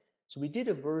right. So we did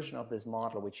a version of this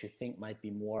model which you think might be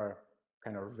more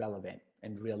kind of relevant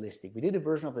and realistic. We did a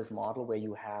version of this model where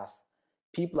you have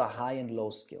people are high and low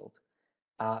skilled.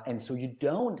 And so you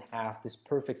don't have this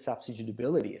perfect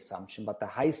substitutability assumption, but the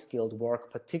high skilled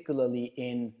work, particularly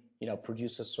in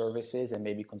producer services and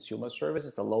maybe consumer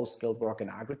services, the low skilled work in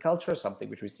agriculture, something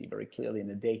which we see very clearly in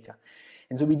the data.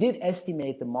 And so we did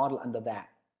estimate the model under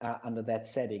that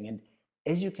setting. And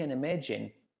as you can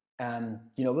imagine,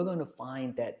 we're going to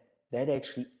find that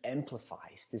actually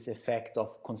amplifies this effect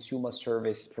of consumer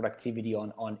service productivity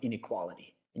on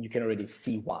inequality. And you can already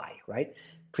see why, right?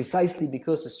 Precisely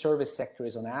because the service sector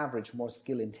is on average more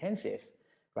skill intensive,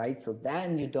 right? So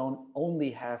then you don't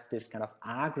only have this kind of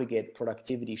aggregate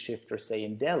productivity shifter, say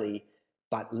in Delhi,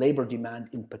 but labor demand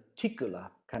in particular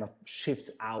kind of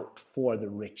shifts out for the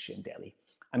rich in Delhi.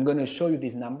 I'm going to show you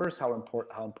these numbers, how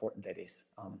important that is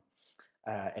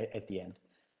at the end.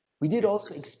 We did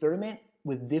also experiment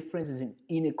with differences in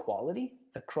inequality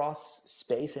across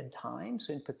space and time.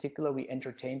 So in particular, we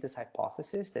entertained this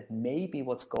hypothesis that maybe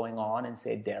what's going on in,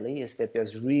 say, Delhi is that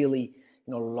there's really,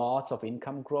 lots of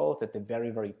income growth at the very,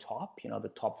 very top,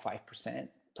 the top 5%,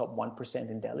 top 1%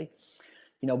 in Delhi.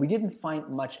 We didn't find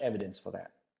much evidence for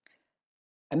that.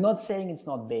 I'm not saying it's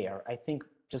not there. I think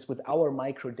just with our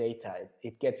microdata,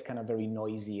 it gets kind of very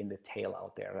noisy in the tail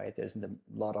out there, right? There's a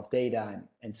lot of data.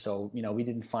 And so, we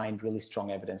didn't find really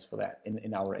strong evidence for that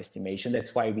in our estimation.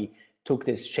 That's why we took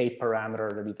this shape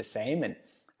parameter to be the same. And,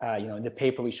 in the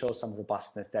paper, we show some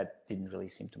robustness that didn't really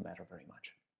seem to matter very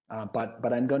much.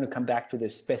 But I'm going to come back to the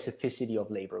specificity of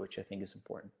labor, which I think is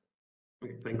important.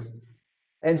 Okay, thanks.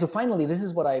 And so finally, this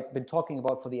is what I've been talking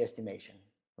about for the estimation,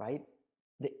 right?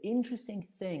 The interesting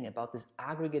thing about this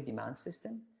aggregate demand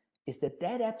system is that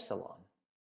epsilon,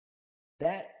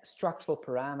 that structural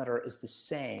parameter is the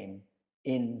same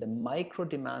in the micro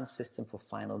demand system for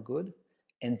final good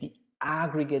and the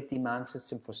aggregate demand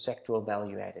system for sectoral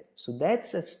value added. So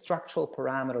that's a structural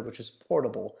parameter which is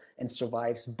portable and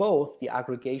survives both the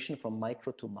aggregation from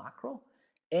micro to macro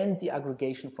and the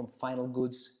aggregation from final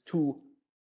goods to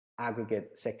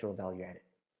aggregate sectoral value added.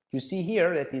 You see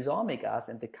here that these omegas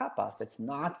and the kappas, that's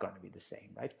not going to be the same,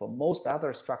 right? For most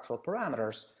other structural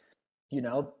parameters,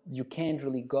 you can't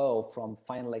really go from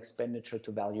final expenditure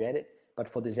to value added, but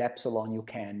for this epsilon, you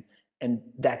can. And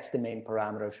that's the main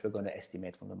parameter which we're going to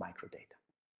estimate from the microdata.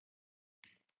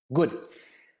 Good.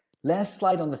 Last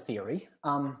slide on the theory.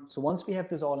 So once we have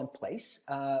this all in place,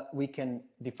 we can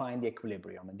define the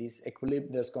equilibrium. And these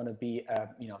there's going to be,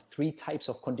 three types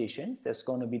of conditions. There's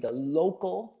going to be the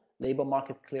local labor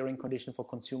market clearing condition for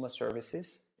consumer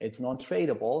services. It's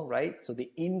non-tradable, right? So the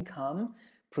income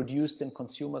produced in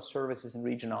consumer services in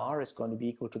region R is going to be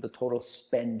equal to the total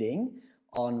spending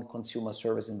on consumer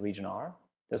service in region R.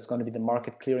 There's going to be the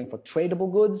market clearing for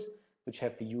tradable goods, which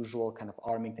have the usual kind of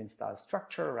Armington style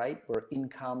structure, right? Where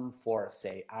income for,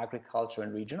 say, agriculture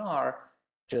in region R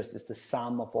just is the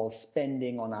sum of all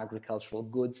spending on agricultural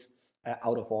goods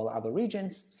out of all other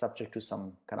regions, subject to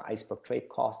some kind of iceberg trade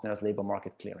cost, and there's labor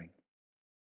market clearing.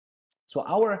 So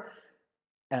our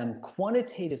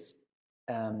quantitative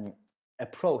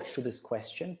approach to this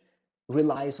question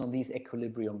relies on these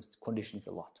equilibrium conditions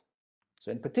a lot.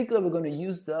 So in particular, we're going to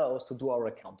use those to do our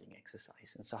accounting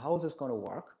exercise. And so how is this going to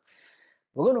work?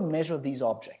 We're going to measure these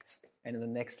objects. And in the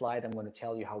next slide, I'm going to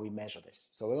tell you how we measure this.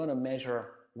 So we're going to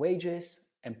measure wages,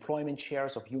 employment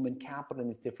shares of human capital in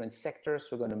these different sectors.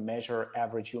 We're going to measure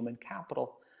average human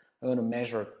capital. We're going to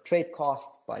measure trade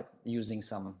costs by using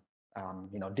some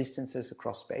distances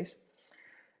across space.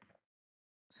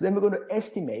 So then we're going to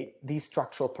estimate these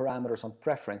structural parameters on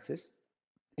preferences,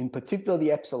 in particular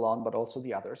the epsilon, but also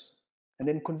the others. And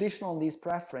then conditional on these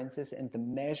preferences and the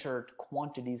measured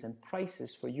quantities and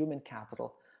prices for human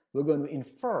capital, we're going to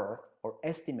infer or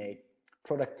estimate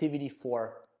productivity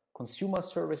for consumer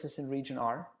services in region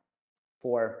R,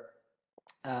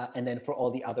 and then for all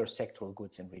the other sectoral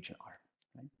goods in region R.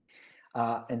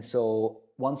 Right? And so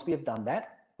once we have done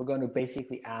that, we're going to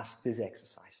basically ask this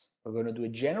exercise. We're going to do a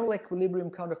general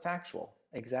equilibrium counterfactual,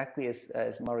 exactly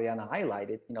as Mariana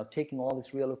highlighted, taking all this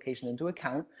reallocation into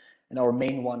account. And our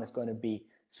main one is going to be,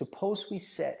 suppose we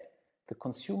set the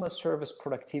consumer service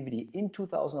productivity in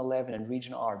 2011 in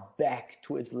region R back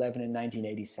to its level in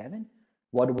 1987,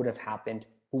 what would have happened?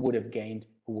 Who would have gained?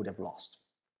 Who would have lost?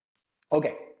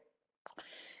 Okay.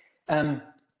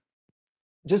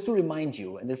 Just to remind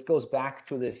you, and this goes back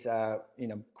to this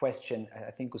question,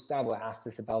 I think Gustavo asked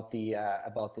us about the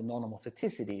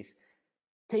non-homotheticities.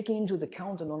 Taking into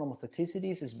account the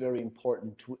non-homotheticities is very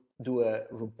important to do a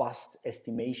robust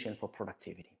estimation for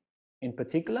productivity. In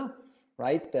particular,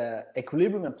 right, the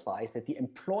equilibrium implies that the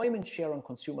employment share on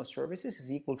consumer services is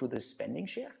equal to the spending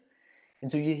share. And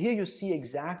so here you see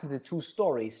exactly the two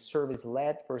stories,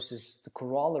 service-led versus the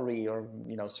corollary or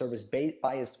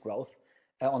service-biased growth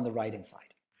on the right-hand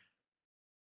side.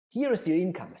 Here is the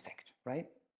income effect, right?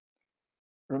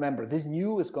 Remember, this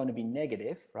nu is going to be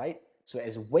negative, right? So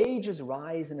as wages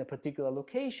rise in a particular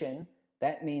location,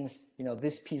 that means,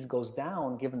 this piece goes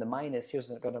down, given the minus, here's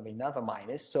going to be another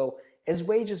minus. So as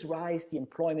wages rise, the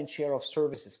employment share of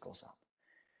services goes up.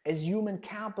 As human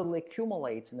capital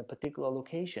accumulates in a particular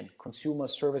location, consumer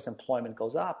service employment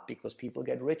goes up because people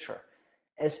get richer.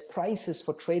 As prices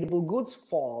for tradable goods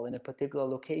fall in a particular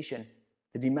location,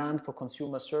 the demand for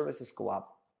consumer services go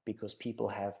up because people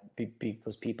are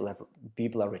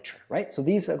richer, right? So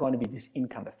these are going to be these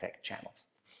income effect channels.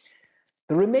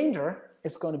 The remainder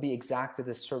is going to be exactly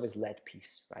the service-led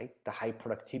piece, right? The high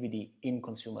productivity in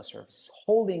consumer services,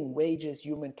 holding wages,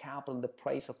 human capital, and the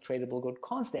price of tradable good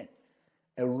constant.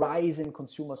 A rise in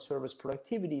consumer service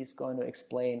productivity is going to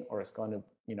explain, or is going to,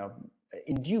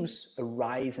 induce a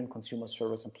rise in consumer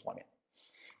service employment.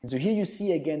 And so here you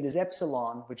see again this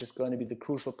epsilon, which is going to be the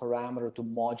crucial parameter to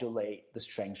modulate the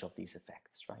strength of these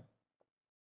effects, right?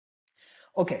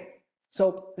 Okay,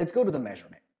 so let's go to the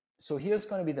measurement. So here's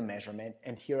going to be the measurement,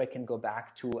 and here I can go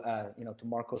back to to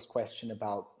Marco's question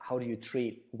about how do you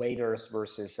treat waiters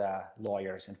versus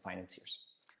lawyers and financiers.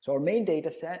 So our main data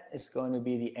set is going to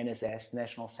be the NSS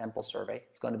National Sample Survey.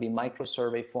 It's going to be micro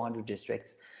survey, 400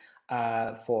 districts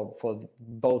for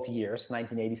both years,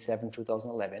 1987,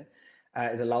 2011.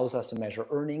 It allows us to measure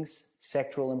earnings,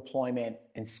 sectoral employment,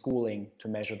 and schooling to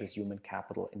measure this human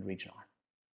capital in region R.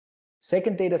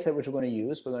 Second data set which we're going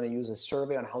to use a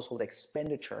survey on household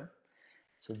expenditure.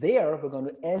 So there we're going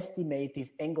to estimate these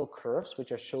angle curves,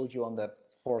 which I showed you on the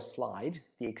fourth slide,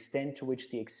 the extent to which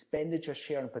the expenditure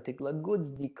share in particular goods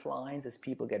declines as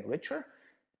people get richer.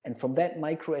 And from that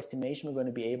micro estimation, we're going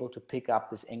to be able to pick up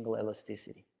this angle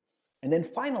elasticity. And then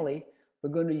finally, we're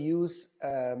going to use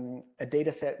a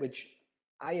data set which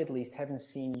I at least haven't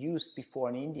seen used before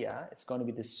in India. It's going to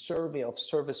be the survey of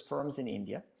service firms in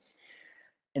India.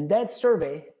 And that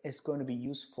survey is going to be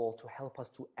useful to help us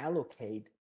to allocate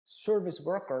service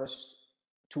workers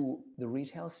to the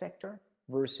retail sector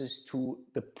versus to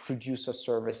the producer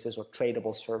services or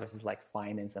tradable services like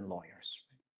finance and lawyers.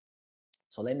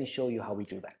 So let me show you how we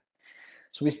do that.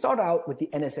 So we start out with the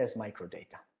NSS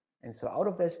microdata. And so out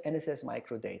of this NSS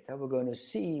microdata, we're going to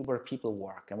see where people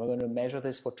work. And we're going to measure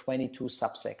this for 22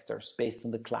 subsectors based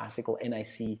on the classical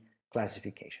NIC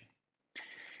classification.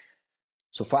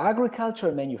 So for agriculture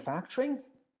and manufacturing,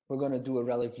 we're going to do a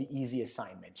relatively easy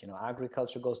assignment. You know,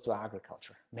 agriculture goes to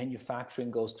agriculture.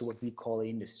 Manufacturing goes to what we call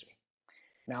industry.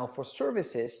 Now for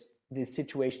services, the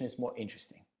situation is more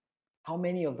interesting. How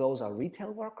many of those are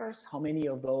retail workers? How many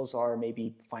of those are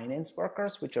maybe finance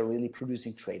workers, which are really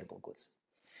producing tradable goods?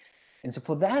 And so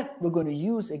for that, we're going to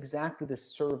use exactly the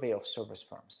survey of service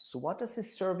firms. So what does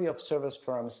this survey of service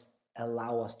firms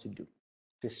allow us to do?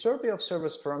 The survey of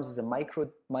service firms is a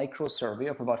micro survey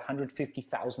of about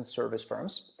 150,000 service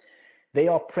firms. They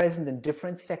are present in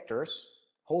different sectors: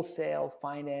 wholesale,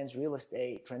 finance, real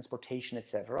estate, transportation,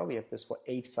 etc. We have this for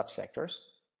 8 subsectors.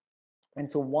 And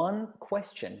so one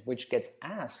question which gets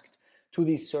asked to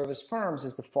these service firms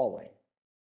is the following.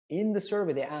 In the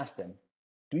survey, they ask them,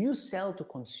 do you sell to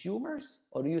consumers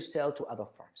or do you sell to other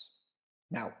firms?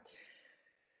 Now,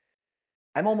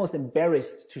 I'm almost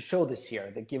embarrassed to show this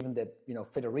here, that given that, you know,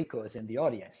 Federico is in the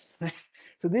audience.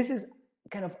 So this is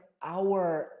kind of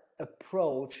our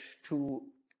approach to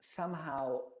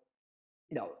somehow,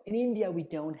 you know, in India, we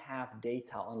don't have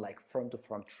data on like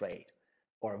firm-to-firm trade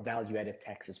or value-added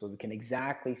taxes, where we can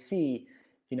exactly see,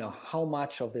 you know, how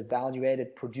much of the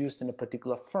value-added produced in a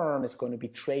particular firm is going to be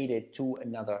traded to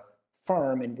another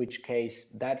firm, in which case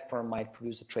that firm might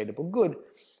produce a tradable good.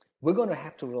 We're going to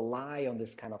have to rely on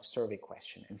this kind of survey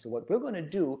question. And so what we're going to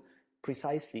do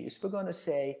precisely is we're going to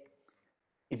say,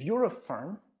 if you're a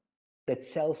firm that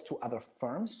sells to other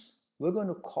firms, we're going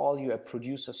to call you a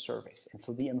producer service. And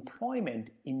so the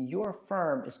employment in your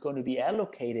firm is going to be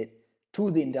allocated to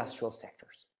the industrial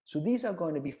sectors. So these are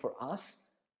going to be for us,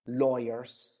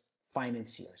 lawyers,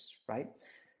 financiers, right?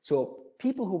 So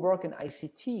people who work in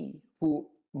ICT, who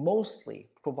mostly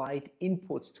provide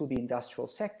inputs to the industrial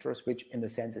sectors, which in a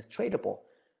sense is tradable,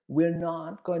 we're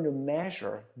not going to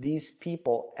measure these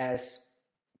people as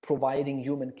providing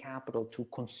human capital to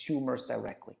consumers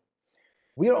directly.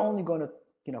 We are only going to,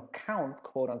 you know, count,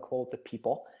 quote unquote, the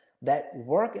people that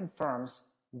work in firms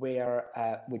where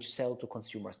which sell to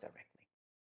consumers directly.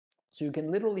 So you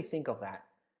can literally think of that.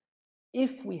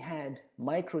 If we had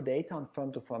microdata on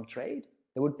firm-to-firm trade,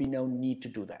 there would be no need to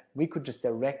do that. We could just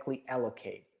directly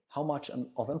allocate how much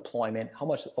of employment, how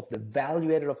much of the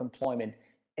value added of employment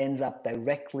ends up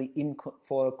directly in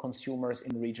for consumers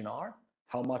in region R,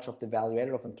 how much of the value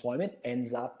added of employment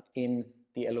ends up in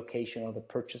the allocation or the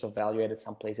purchase of value added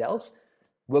someplace else.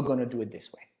 We're going to do it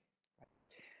this way.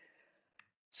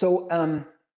 So,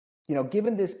 you know,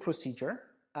 given this procedure,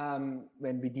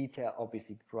 when we detail,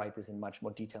 obviously provide this in much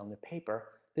more detail in the paper,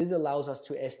 this allows us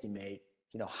to estimate,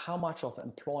 you know, how much of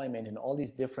employment in all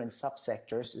these different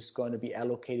subsectors is going to be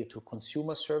allocated to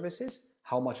consumer services,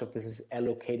 how much of this is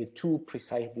allocated to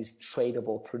precisely these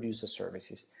tradable producer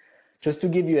services. Just to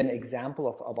give you an example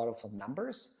of about some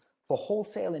numbers, for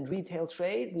wholesale and retail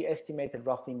trade, we estimate that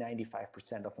roughly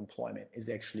 95% of employment is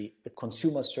actually the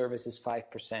consumer services,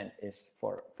 5% is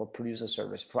for producer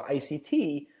service. For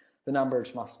ICT, the number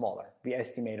is much smaller. We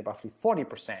estimate roughly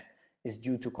 40% is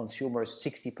due to consumers,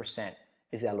 60%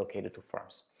 is allocated to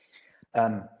firms.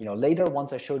 You know, later,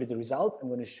 once I show you the result, I'm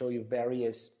going to show you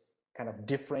various kind of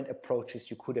different approaches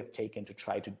you could have taken to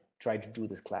try to do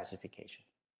this classification.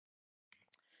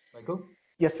 Michael?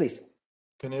 Yes, please.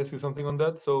 Can I ask you something on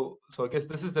that? So I guess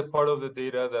this is the part of the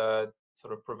data that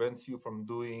sort of prevents you from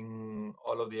doing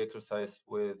all of the exercise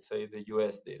with, say, the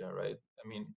US data, right? I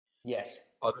mean, yes.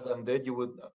 Other than that,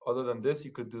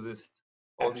 you could do this,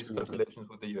 all these calculations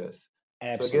with the US.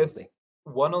 Absolutely. So I guess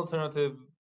one alternative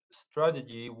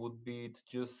strategy would be to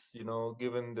just, you know,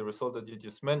 given the result that you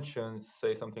just mentioned,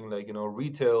 say something like, you know,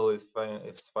 retail is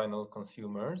final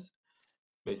consumers,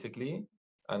 basically,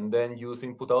 and then use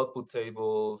input-output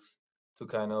tables to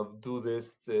kind of do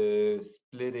this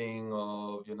splitting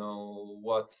of, you know,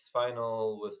 what's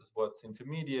final versus what's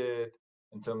intermediate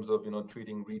in terms of, you know,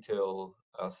 treating retail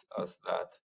as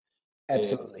that.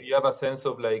 Absolutely. Do you have a sense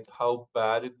of like how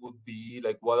bad it would be,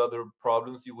 like what other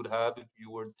problems you would have if you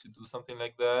were to do something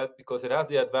like that? Because it has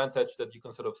the advantage that you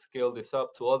can sort of scale this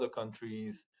up to other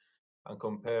countries and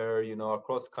compare, you know,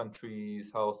 across countries,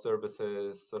 how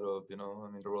services sort of, you know,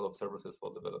 I mean, the role of services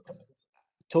for development.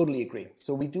 Totally agree.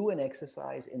 So we do an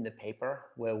exercise in the paper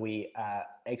where we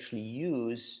actually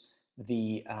use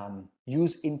the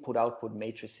use input-output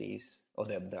matrices, or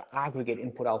the aggregate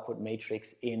input-output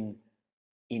matrix in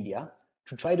India,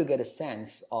 to try to get a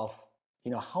sense of,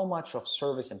 you know, how much of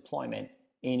service employment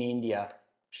in India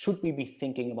should we be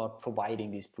thinking about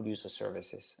providing these producer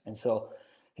services. And so,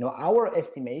 you know, our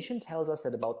estimation tells us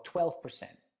that about 12%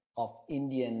 of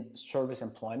Indian service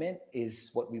employment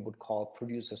is what we would call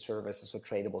producer services or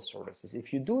tradable services.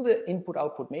 If you do the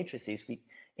input-output matrices,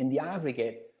 in the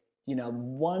aggregate,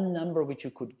 one number which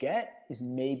you could get is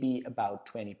maybe about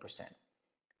 20%.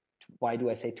 Why do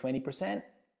I say 20%?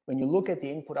 When you look at the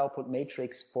input-output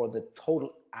matrix for the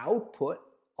total output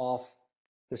of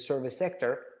the service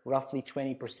sector, roughly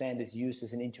 20% is used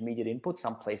as an intermediate input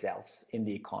someplace else in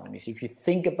the economy. So if you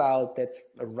think about, that's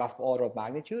a rough order of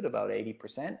magnitude, about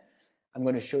 80%. I'm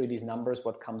going to show you these numbers,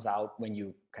 what comes out when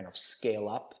you kind of scale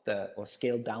up or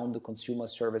scale down the consumer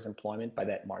service employment by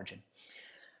that margin.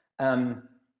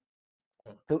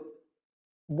 The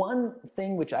one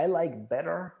thing which I like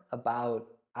better about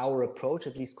our approach,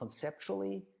 at least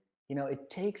conceptually, it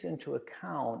takes into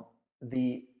account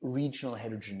the regional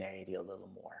heterogeneity a little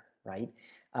more, right?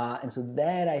 And so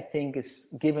that, I think,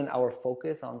 is, given our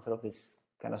focus on sort of this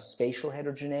kind of spatial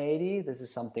heterogeneity, this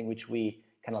is something which we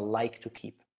kind of like to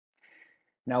keep.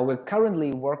 Now, we're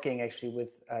currently working actually with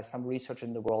some research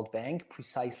in the World Bank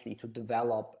precisely to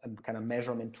develop a kind of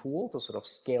measurement tool to sort of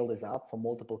scale this up for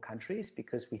multiple countries,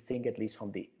 because we think, at least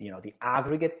from the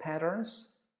aggregate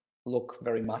patterns look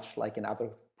very much like in other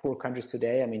poor countries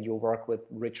today. I mean, your work with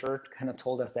Richard kind of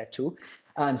told us that too.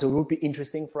 And so it would be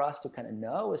interesting for us to kind of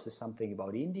know, is this something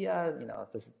about India?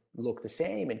 Does it look the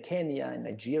same in Kenya, in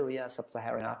Nigeria,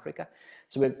 Sub-Saharan Africa?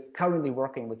 So we're currently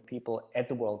working with people at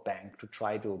the World Bank to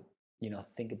try to,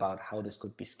 think about how this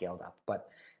could be scaled up. But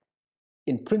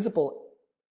in principle,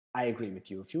 I agree with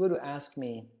you. If you were to ask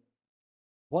me,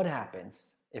 what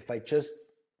happens if I just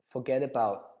forget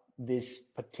about this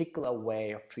particular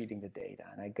way of treating the data,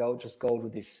 and I just go to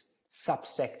these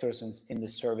subsectors in the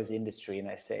service industry, and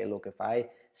I say, look, if I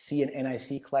see an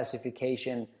NIC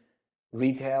classification,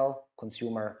 retail,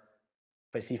 consumer,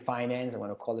 if I see finance, I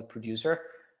want to call it producer,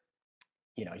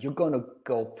 you're going to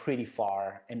go pretty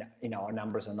far, and our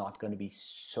numbers are not going to be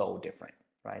so different,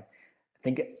 right? I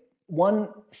think one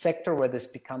sector where this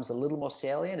becomes a little more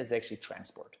salient is actually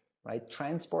transport, right?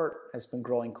 Transport has been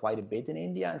growing quite a bit in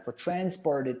India, and for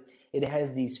transport, it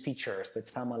has these features that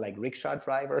some are like rickshaw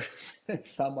drivers,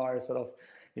 some are sort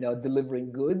of,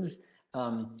 delivering goods.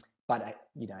 But I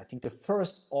think the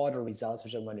first order results,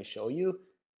 which I'm going to show you,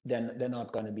 then they're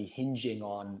not going to be hinging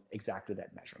on exactly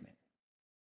that measurement.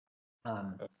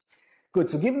 Good.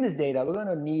 So given this data, we're going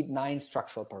to need 9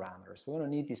 structural parameters. We're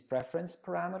going to need these preference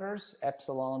parameters,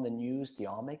 epsilon, the news, the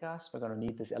omegas. We're going to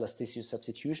need this elasticity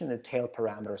substitution, the tail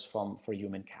parameters for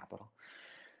human capital.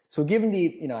 So given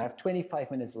I have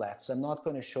 25 minutes left, so I'm not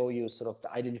going to show you sort of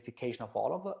the identification of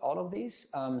all of these.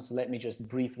 So let me just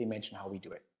briefly mention how we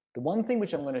do it. The one thing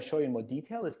which I'm going to show you in more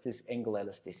detail is this angle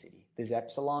elasticity, this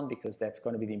epsilon, because that's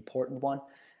going to be the important one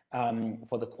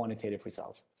for the quantitative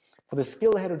results. For the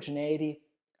skill heterogeneity,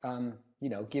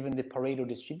 given the Pareto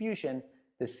distribution,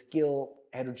 the skill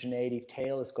heterogeneity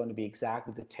tail is going to be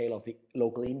exactly the tail of the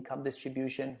local income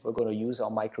distribution. We're going to use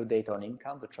our microdata on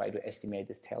income to try to estimate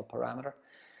this tail parameter.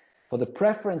 For the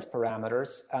preference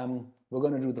parameters, we're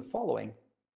going to do the following.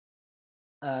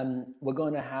 We're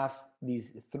going to have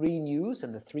these 3 news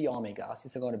and the 3 omegas.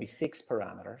 These are going to be 6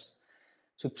 parameters.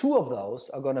 So 2 of those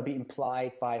are going to be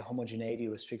implied by homogeneity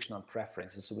restriction on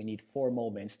preferences. So we need 4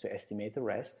 moments to estimate the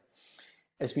rest.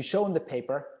 As we show in the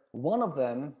paper, one of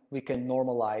them we can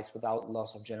normalize without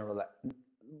loss of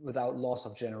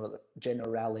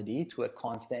generality to a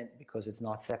constant, because it's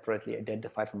not separately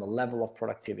identified from a level of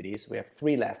productivity. So we have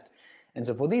 3 left. And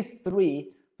so for these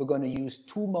 3, we're going to use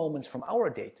 2 moments from our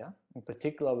data. In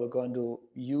particular, we're going to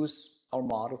use our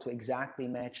model to exactly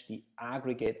match the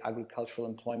aggregate agricultural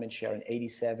employment share in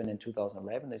 87 and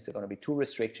 2011. There's going to be 2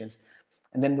 restrictions.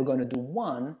 And then we're going to do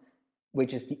 1,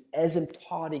 which is the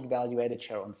asymptotic value-added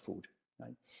share on food,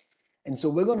 right? And so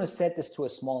we're going to set this to a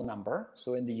small number.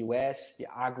 So in the US, the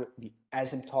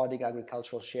asymptotic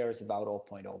agricultural share is about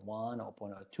 0.01,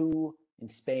 0.02. In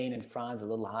Spain and France, a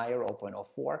little higher,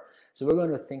 0.04. So we're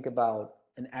going to think about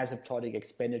an asymptotic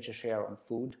expenditure share on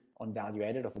food, on value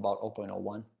added, of about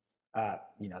 0.01.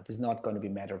 This is not going to be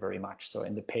matter very much. So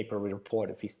in the paper we report,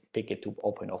 if we pick it to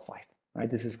 0.05, right?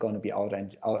 This is going to be our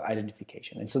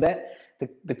identification. And so that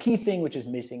the key thing which is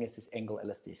missing is this angle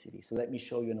elasticity. So let me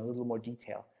show you in a little more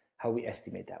detail how we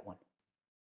estimate that one.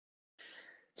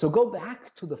 So go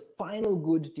back to the final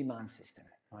good demand system,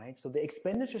 right? So the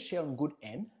expenditure share on good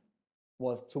N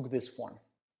took this form.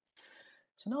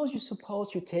 So now you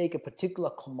suppose you take a particular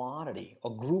commodity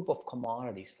or group of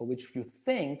commodities for which you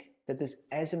think that this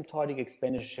asymptotic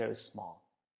expenditure share is small.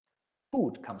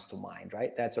 Food comes to mind,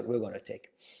 right? That's what we're going to take.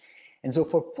 And so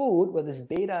for food, where this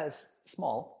beta is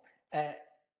small,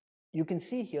 you can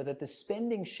see here that the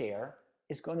spending share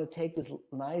is going to take this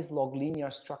nice log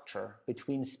linear structure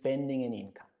between spending and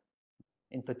income.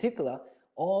 In particular,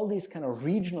 all these kind of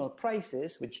regional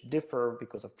prices, which differ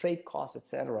because of trade costs,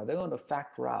 etc., they're going to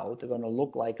factor out. They're going to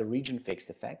look like a region fixed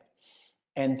effect.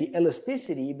 And the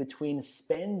elasticity between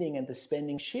spending and the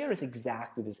spending share is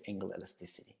exactly this angle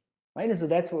elasticity, right? And so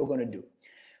that's what we're going to do.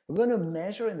 We're going to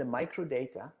measure in the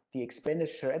microdata the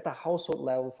expenditure at the household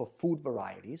level for food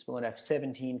varieties. We're going to have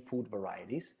 17 food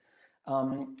varieties.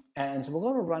 And so we're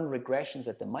going to run regressions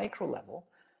at the micro level.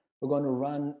 We're going to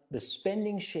run the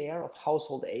spending share of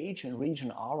household age and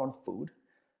region R on food.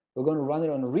 We're going to run it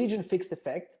on a region fixed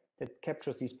effect that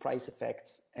captures these price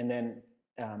effects. And then,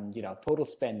 total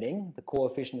spending, the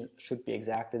coefficient should be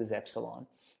exacted as epsilon.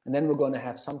 And then we're going to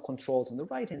have some controls on the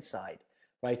right-hand side,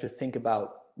 right, to think about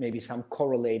maybe some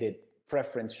correlated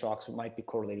preference shocks that might be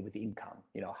correlated with income,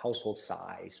 household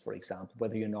size, for example,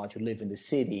 whether or not you live in the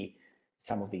city,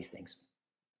 some of these things.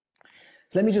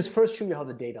 So let me just first show you how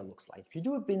the data looks like. If you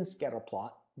do a bin scatter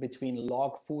plot between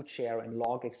log food share and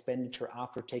log expenditure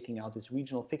after taking out this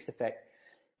regional fixed effect,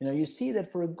 you see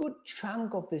that for a good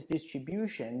chunk of this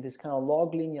distribution, this kind of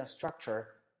log linear structure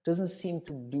doesn't seem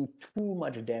to do too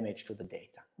much damage to the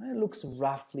data. It looks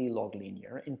roughly log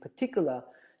linear. In particular,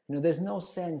 there's no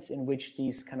sense in which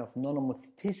these kind of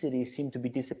non-homotheticities seem to be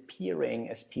disappearing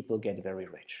as people get very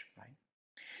rich, right?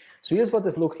 So here's what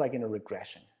this looks like in a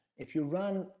regression. If you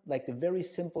run like the very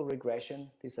simple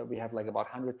regression, we have like about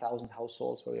 100,000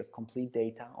 households where we have complete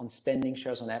data on spending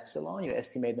shares on epsilon, you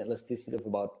estimate an elasticity of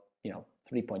about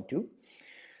 3.2.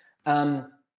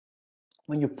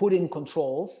 When you put in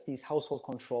controls, these household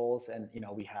controls, and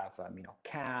we have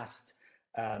caste,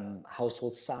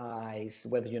 household size,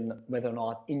 whether or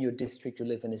not in your district you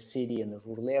live in a city, in the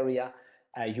rural area,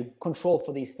 you control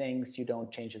for these things. You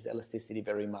don't change the elasticity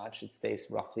very much. It stays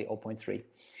roughly 0.3.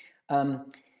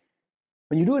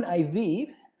 When you do an IV,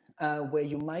 where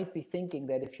you might be thinking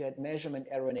that if you had measurement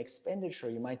error in expenditure,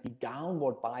 you might be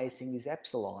downward biasing these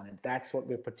epsilon, and that's what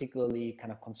we're particularly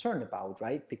kind of concerned about,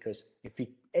 right? Because if we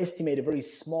estimate a very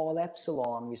small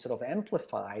epsilon, we sort of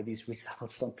amplify these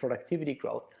results on productivity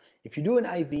growth. If you do an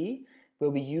IV, where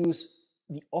we use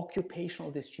the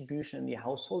occupational distribution in the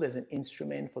household as an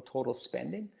instrument for total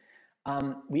spending,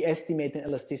 we estimate an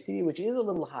elasticity, which is a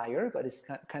little higher, but it's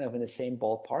kind of in the same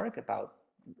ballpark, about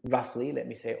roughly, let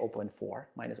me say 0.4,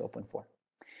 minus 0.4.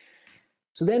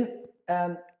 So then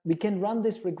we can run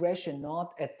this regression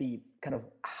not at the kind of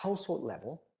household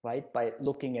level, right, by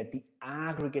looking at the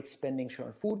aggregate spending share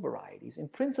on food varieties. In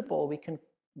principle, we can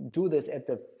do this at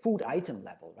the food item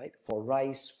level, right, for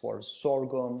rice, for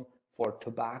sorghum, for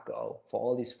tobacco, for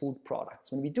all these food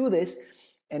products. When we do this,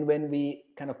 and when we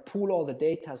kind of pool all the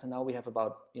data, so now we have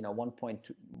about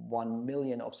 1.1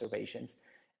 million observations,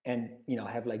 and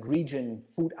have like region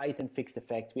food item fixed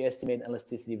effect, we estimate an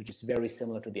elasticity which is very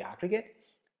similar to the aggregate,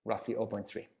 roughly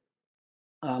 0.3.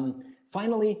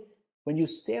 Finally, when you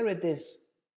stare at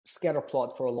this scatter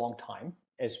plot for a long time,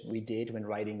 as we did when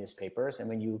writing these papers, and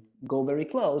when you go very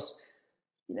close,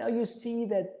 you see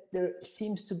that there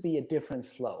seems to be a different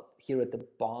slope here at the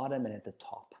bottom and at the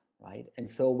top, right? And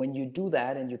so when you do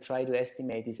that and you try to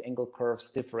estimate these angle curves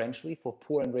differentially for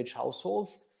poor and rich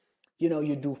households,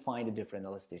 you do find a different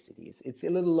elasticity. It's a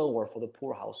little lower for the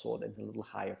poor household and a little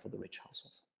higher for the rich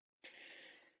households.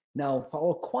 Now, for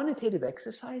our quantitative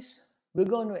exercise, we're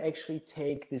going to actually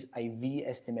take this IV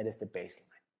estimate as the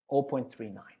baseline,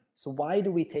 0.39. So why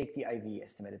do we take the IV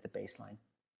estimate at the baseline?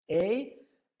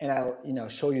 And I'll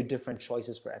show you different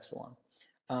choices for epsilon.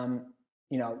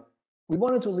 We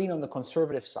wanted to lean on the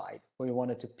conservative side, where we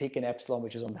wanted to pick an epsilon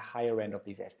which is on the higher end of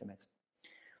these estimates.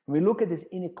 When we look at these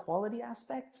inequality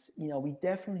aspects, we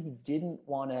definitely didn't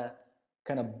want to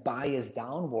kind of bias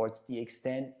downwards the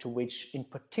extent to which, in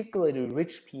particular, the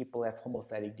rich people have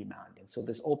homothetic demand. And so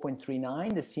this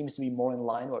 0.39, this seems to be more in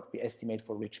line with what we estimate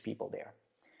for rich people there.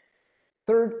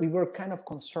 Third, we were kind of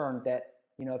concerned that,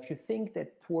 if you think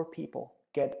that poor people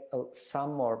get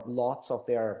some or lots of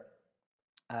their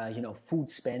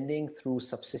food spending through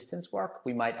subsistence work,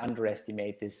 we might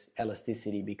underestimate this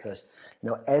elasticity because,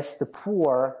 as the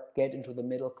poor get into the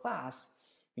middle class,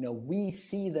 we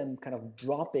see them kind of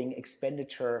dropping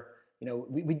expenditure.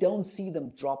 We don't see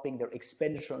them dropping their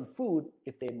expenditure on food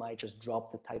if they might just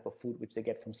drop the type of food which they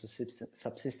get from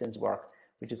subsistence work,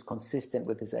 which is consistent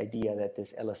with this idea that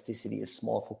this elasticity is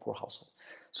small for poor households.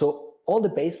 So all the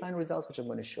baseline results, which I'm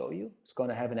going to show you, is going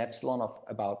to have an epsilon of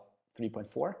about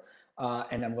 3.4.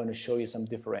 And I'm going to show you some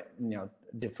different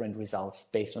results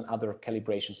based on other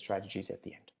calibration strategies at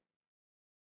the end.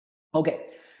 Okay,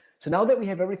 so now that we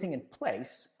have everything in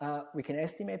place, we can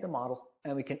estimate the model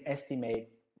and we can estimate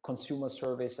consumer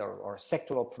service or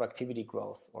sectoral productivity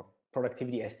growth or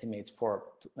productivity estimates for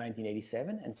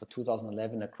 1987 and for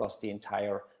 2011 across the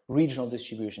entire regional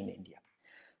distribution in India.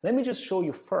 Let me just show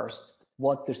you first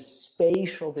what the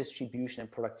spatial distribution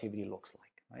and productivity looks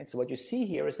like, right? So what you see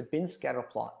here is a bin scatter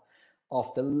plot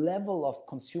of the level of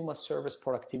consumer service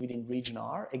productivity in region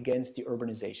R against the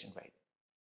urbanization rate.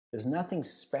 There's nothing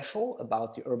special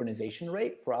about the urbanization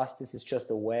rate. For us, this is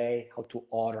just a way how to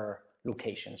order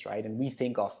locations, right? And we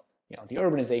think of, the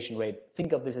urbanization rate,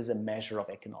 think of this as a measure of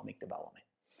economic development.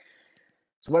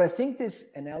 So what I think this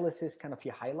analysis kind of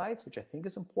here highlights, which I think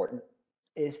is important,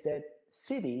 is that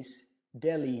cities,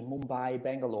 Delhi, Mumbai,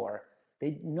 Bangalore,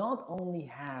 they not only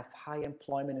have high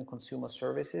employment in consumer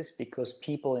services because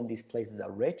people in these places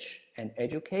are rich and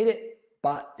educated,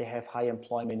 but they have high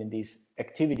employment in these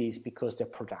activities because they're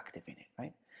productive in it,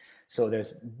 right? So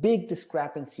there's big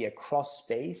discrepancy across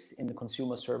space in the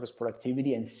consumer service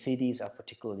productivity, and cities are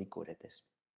particularly good at this.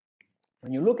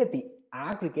 When you look at the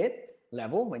aggregate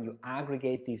level, when you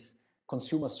aggregate these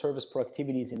consumer service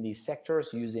productivities in these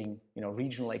sectors using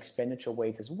regional expenditure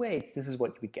weights as weights, this is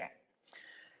what we get.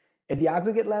 At the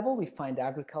aggregate level, we find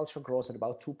agriculture grows at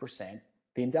about 2%.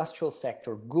 The industrial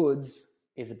sector, goods,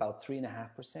 is about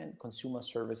 3.5%. Consumer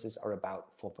services are about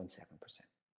 4.7%.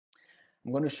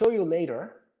 I'm going to show you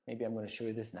later, maybe I'm going to show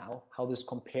you this now, how this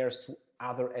compares to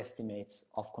other estimates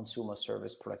of consumer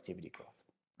service productivity growth.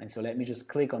 And so let me just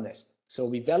click on this. So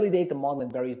we validate the model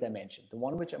in various dimensions. The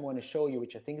one which I'm going to show you,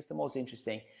 which I think is the most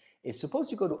interesting, is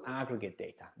suppose you go to aggregate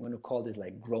data. I'm going to call this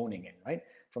like Groningen, right?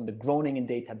 From the Groningen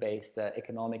database, the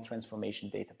economic transformation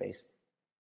database.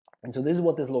 And so this is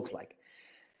what this looks like.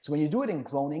 So when you do it in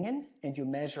Groningen and you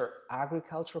measure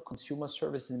agriculture, consumer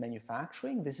services, and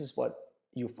manufacturing, this is what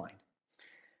you find.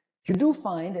 You do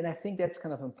find, and I think that's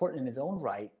kind of important in its own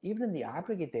right, even in the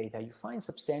aggregate data, you find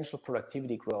substantial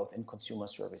productivity growth in consumer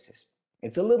services.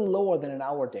 It's a little lower than in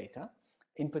our data.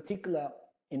 In particular,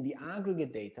 in the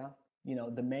aggregate data,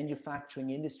 the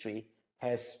manufacturing industry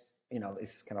has,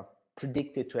 is kind of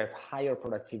predicted to have higher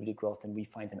productivity growth than we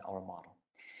find in our model.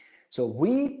 So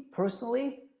we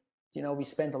personally, we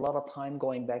spent a lot of time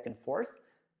going back and forth.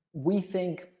 We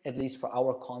think, at least for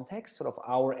our context, sort of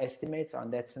our estimates are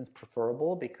in that sense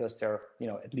preferable because they're,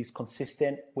 at least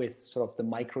consistent with sort of the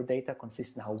micro data,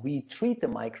 consistent how we treat the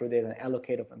micro data and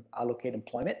allocate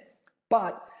employment.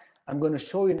 But I'm going to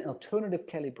show you an alternative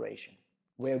calibration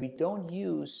where we don't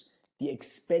use the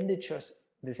expenditures,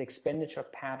 these expenditure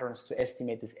patterns to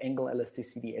estimate this angle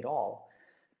elasticity at all,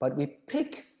 but we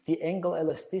pick the angle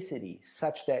elasticity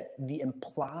such that the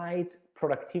implied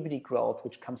productivity growth,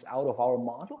 which comes out of our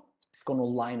model, is going to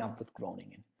line up with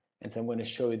Groningen. And so I'm going to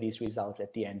show you these results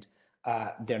at the end.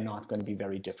 They're not going to be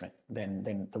very different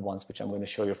than the ones which I'm going to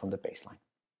show you from the baseline.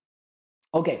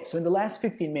 Okay, so in the last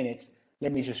 15 minutes,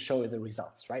 let me just show you the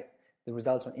results, right? The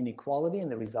results on inequality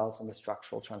and the results on the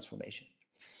structural transformation.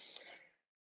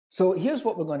 So here's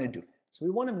what we're going to do. So we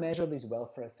want to measure this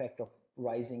welfare effect of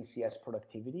rising CS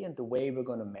productivity, and the way we're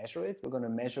going to measure it, we're going to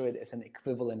measure it as an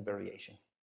equivalent variation.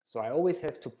 So I always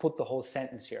have to put the whole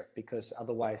sentence here because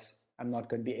otherwise I'm not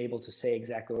going to be able to say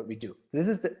exactly what we do. This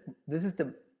is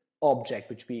the object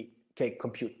which we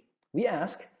compute. We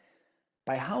ask,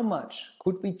 by how much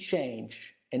could we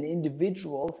change an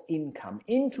individual's income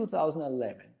in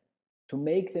 2011 to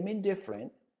make them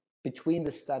indifferent between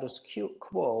the status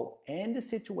quo and the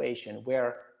situation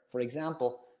where, for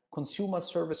example, consumer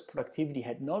service productivity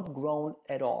had not grown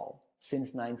at all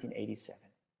since 1987.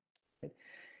 Right?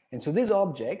 And so this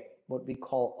object, what we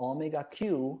call omega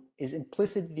Q, is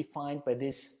implicitly defined by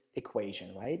this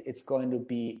equation, right? It's going to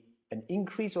be an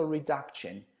increase or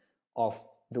reduction of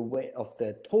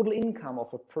the total income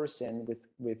of a person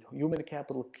with human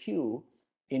capital Q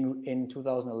in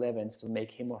 2011 to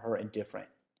make him or her indifferent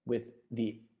with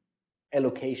the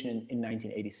allocation in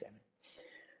 1987.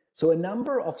 So a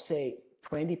number of, say,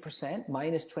 20%,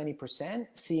 minus 20%,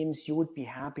 seems you would be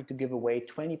happy to give away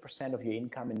 20% of your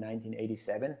income in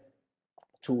 1987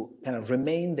 to kind of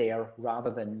remain there rather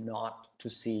than not to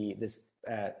see this,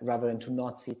 rather than to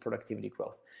not see productivity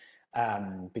growth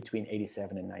between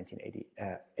 87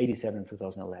 and 87 and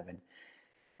 2011.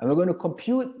 And we're going to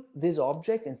compute this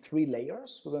object in 3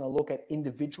 layers. We're going to look at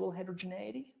individual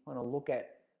heterogeneity. We're going to look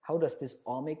at how does this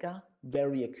omega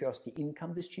vary across the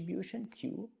income distribution,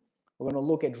 Q. We're going to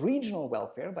look at regional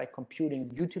welfare by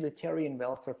computing utilitarian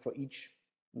welfare for each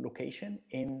location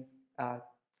in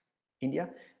India.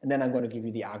 And then I'm going to give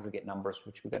you the aggregate numbers,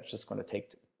 which we're just going to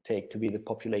take to be the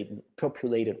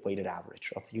populated weighted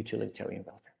average of the utilitarian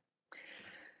welfare.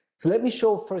 So let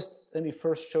me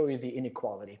first show you the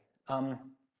inequality.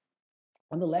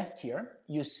 On the left here,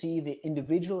 you see the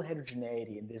individual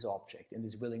heterogeneity in this object, in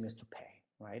this willingness to pay,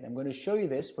 right? I'm going to show you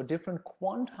this for different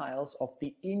quantiles of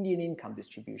the Indian income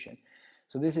distribution.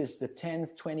 So this is the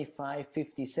 10th, 25,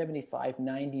 50, 75,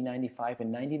 90, 95,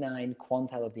 and 99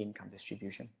 quantile of the income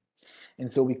distribution. And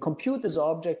so we compute this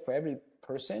object for every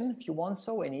person, if you want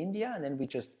so, in India, and then we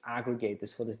just aggregate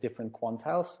this for these different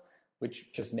quantiles,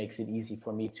 which just makes it easy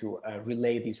for me to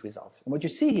relay these results. And what you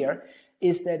see here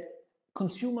is that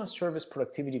consumer service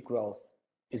productivity growth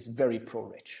is very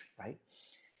pro-rich, right?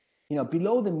 You know,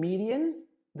 below the median,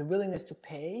 the willingness to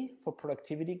pay for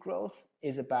productivity growth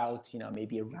is about, you know,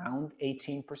 maybe around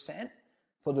 18%.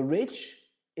 For the rich,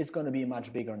 it's going to be a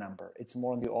much bigger number. It's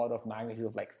more on the order of magnitude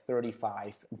of like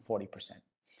 35 and 40%.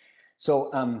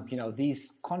 So, you know,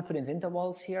 these confidence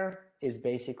intervals here is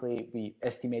basically we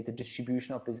estimate the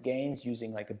distribution of these gains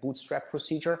using like a bootstrap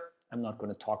procedure. I'm not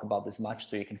going to talk about this much,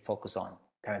 so you can focus on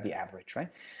kind of the average, right?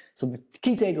 So the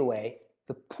key takeaway,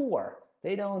 the poor,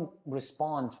 they don't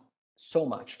respond so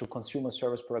much to consumer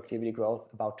service productivity growth,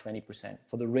 about 20%.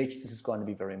 For the rich, this is going to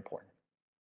be very important.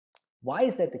 Why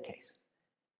is that the case?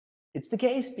 It's the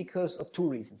case because of two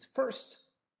reasons. First,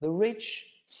 the rich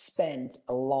spend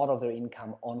a lot of their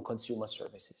income on consumer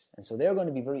services, and so they're going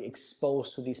to be very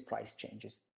exposed to these price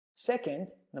changes. Second,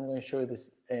 and I'm going to show you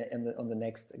this on the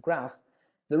next graph,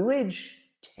 the rich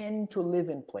tend to live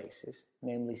in places,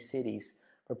 namely cities,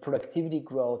 where productivity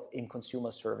growth in consumer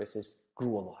services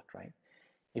grew a lot, right?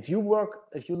 If you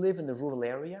live in the rural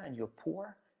area and you're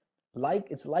poor,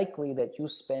 it's likely that you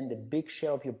spend a big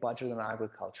share of your budget on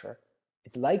agriculture.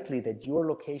 It's likely that your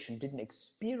location didn't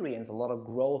experience a lot of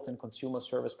growth in consumer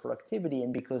service productivity,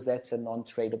 and because that's a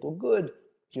non-tradable good,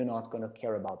 you're not going to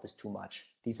care about this too much.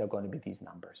 These are going to be these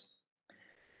numbers.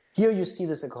 Here you see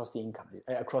this across the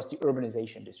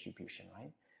urbanization distribution,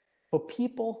 right? For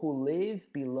people who live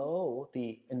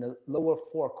in the lower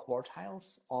four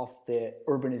quartiles of the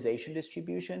urbanization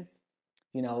distribution,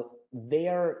 you know,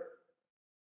 their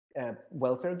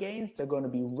welfare gains, they're going to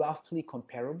be roughly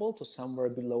comparable to somewhere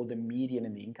below the median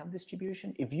in the income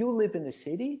distribution. If you live in the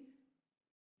city,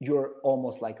 you're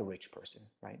almost like a rich person,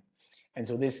 right? And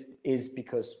so this is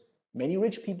because many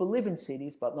rich people live in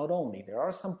cities, but not only. There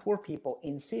are some poor people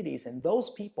in cities, and those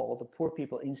people, the poor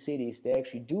people in cities, they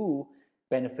actually do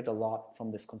benefit a lot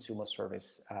from this consumer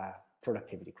service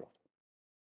productivity growth.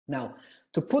 Now,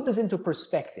 to put this into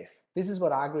perspective, this is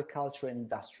what agriculture and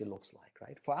industry looks like,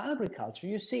 right? For agriculture,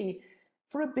 you see,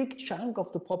 for a big chunk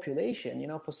of the population, you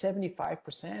know, for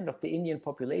 75% of the Indian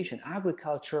population,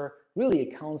 agriculture really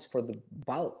accounts for the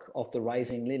bulk of the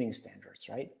rising living standards,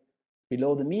 right?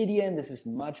 Below the median, this is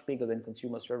much bigger than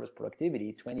consumer service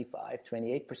productivity, 25,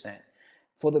 28%.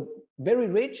 For the very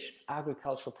rich,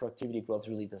 agricultural productivity growth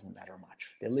really doesn't matter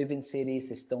much. They live in cities,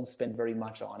 they don't spend very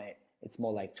much on it. It's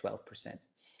more like 12%.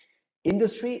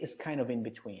 Industry is kind of in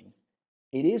between.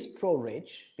 It is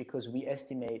pro-rich because we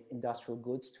estimate industrial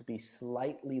goods to be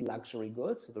slightly luxury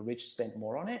goods, so the rich spend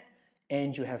more on it,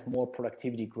 and you have more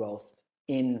productivity growth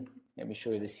in, let me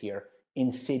show you this here,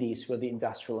 in cities where the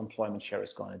industrial employment share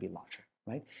is going to be larger,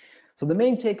 right? So the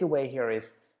main takeaway here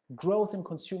is growth in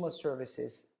consumer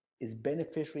services is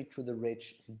beneficiary to the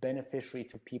rich, is beneficiary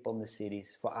to people in the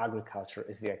cities. For agriculture,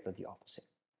 is exactly the opposite.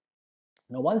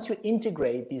 Now, once you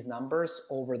integrate these numbers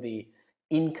over the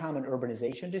income and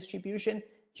urbanization distribution,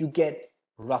 you get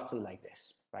roughly like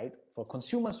this, right? For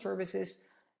consumer services,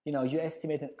 you know, you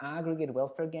estimate an aggregate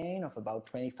welfare gain of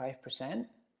about 25%.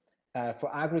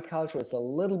 For agriculture, it's a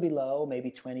little below, maybe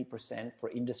 20%.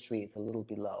 For industry, it's a little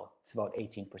below. It's about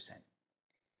 18%.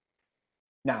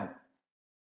 Now,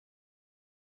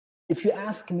 if you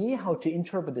ask me how to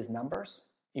interpret these numbers,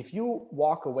 if you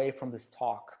walk away from this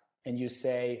talk and you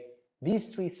say, these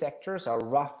three sectors are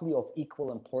roughly of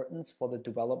equal importance for the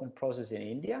development process in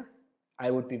India, I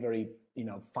would be very, you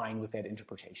know, fine with that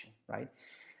interpretation, right?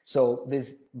 So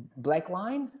this black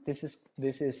line, this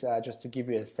is just to give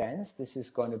you a sense, this is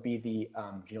going to be the,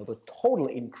 you know, the total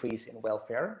increase in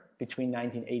welfare between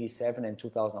 1987 and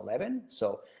 2011.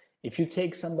 So if you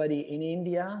take somebody in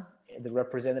India, the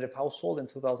representative household in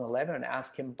 2011, and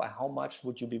ask him by how much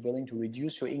would you be willing to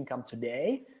reduce your income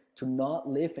today to not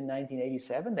live in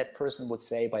 1987, that person would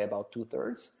say by about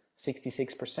 2/3,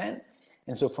 66%.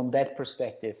 And so from that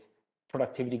perspective,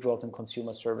 productivity growth in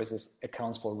consumer services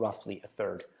accounts for roughly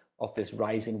 1/3 of this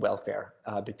rising welfare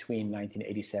between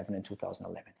 1987 and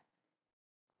 2011.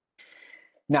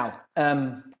 Now,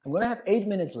 I'm going to have 8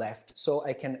 minutes left, so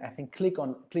I think click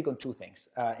on two things.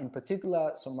 In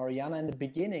particular, so Mariana in the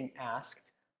beginning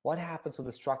asked, what happens to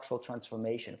the structural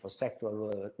transformation for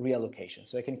sectoral reallocation?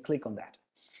 So I can click on that.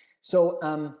 So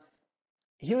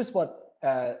here's what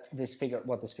this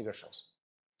figure shows.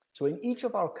 So in each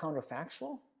of our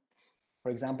counterfactual, for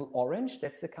example, orange,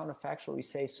 that's the counterfactual. We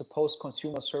say, suppose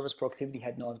consumer service productivity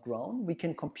had not grown. We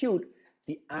can compute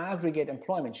the aggregate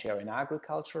employment share in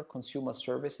agriculture, consumer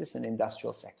services, and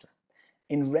industrial sector.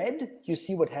 In red, you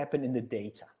see what happened in the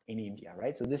data in India,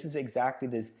 right? So this is exactly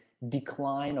this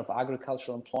decline of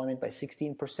agricultural employment by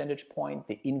 16 percentage points,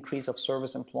 the increase of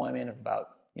service employment of about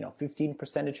 15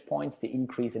 percentage points, the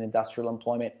increase in industrial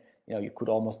employment, you could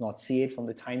almost not see it from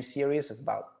the time series, of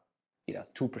about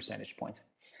 2 percentage points.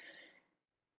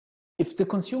 If the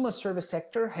consumer service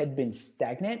sector had been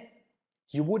stagnant,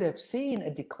 you would have seen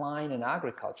a decline in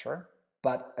agriculture,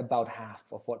 but about half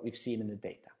of what we've seen in the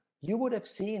data. You would have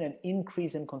seen an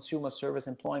increase in consumer service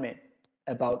employment,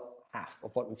 about half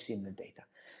of what we've seen in the data.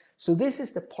 So this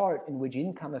is the part in which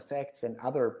income effects and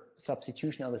other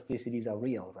substitution elasticities are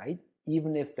real, right?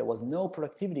 Even if there was no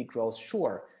productivity growth,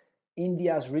 sure,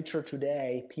 India's richer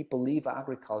today, people leave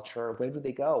agriculture. Where do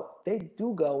they go? They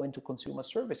do go into consumer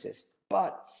services.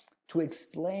 But to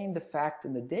explain the fact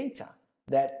in the data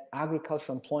that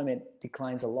agricultural employment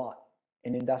declines a lot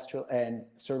and industrial and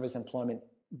service employment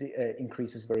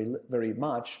increases very, very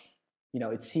much,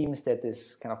 it seems that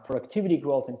this kind of productivity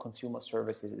growth in consumer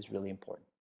services is really important.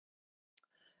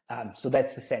 So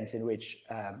that's the sense in which,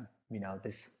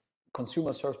 this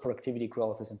consumer service productivity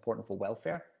growth is important for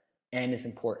welfare and is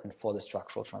important for the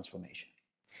structural transformation.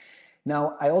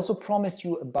 Now, I also promised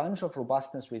you a bunch of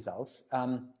robustness results.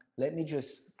 Let me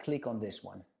just click on this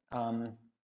one.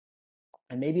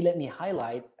 And maybe let me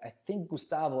highlight, I think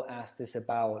Gustavo asked this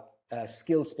about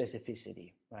skill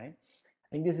specificity, right? I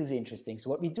think this is interesting. So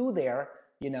what we do there,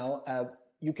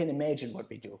 you can imagine what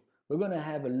we do. We're going to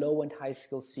have a low and high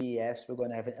skill CES. We're going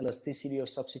to have an elasticity of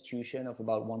substitution of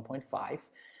about 1.5.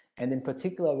 And in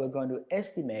particular, we're going to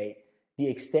estimate the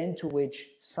extent to which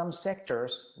some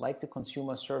sectors, like the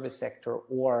consumer service sector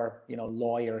or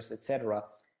lawyers, etc.,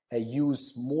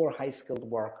 use more high-skilled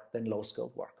work than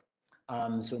low-skilled work.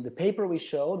 So in the paper, we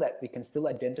show that we can still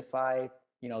identify,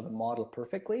 the model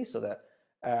perfectly, so that,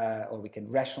 or we can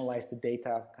rationalize the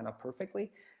data kind of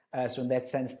perfectly. So in that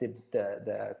sense,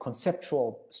 the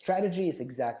conceptual strategy is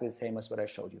exactly the same as what I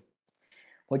showed you.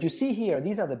 What you see here,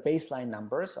 these are the baseline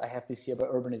numbers. I have this here by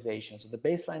urbanization. So the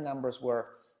baseline numbers were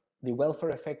the welfare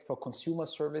effect for consumer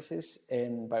services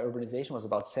and by urbanization was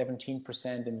about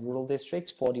 17% in rural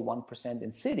districts, 41%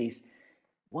 in cities.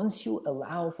 Once you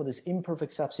allow for this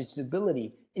imperfect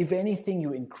substitutability, if anything,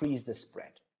 you increase the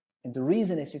spread. And the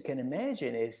reason, as you can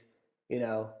imagine, is,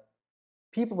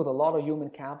 people with a lot of human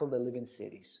capital that live in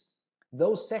cities.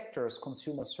 Those sectors,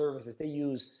 consumer services, they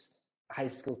use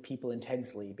high-skilled people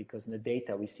intensely because in the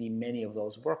data we see many of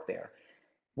those work there.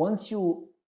 Once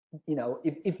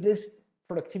if this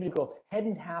productivity growth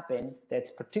hadn't happened,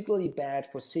 that's particularly bad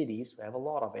for cities, we have a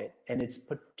lot of it, and it's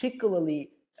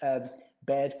particularly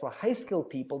bad for high-skilled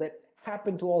people that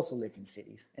happen to also live in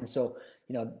cities. And so,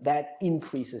 that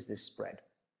increases this spread.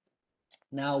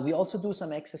 Now, we also do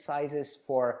some exercises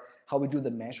for how we do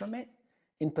the measurement.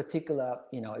 In particular,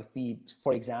 if we,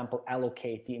 for example,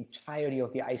 allocate the entirety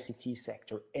of the ICT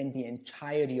sector and the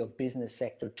entirety of business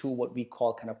sector to what we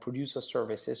call kind of producer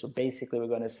services. So basically, we're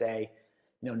going to say,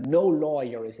 no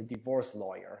lawyer is a divorce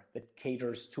lawyer that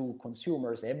caters to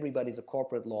consumers. Everybody's a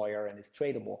corporate lawyer and is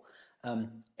tradable.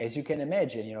 As you can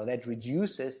imagine, that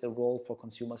reduces the role for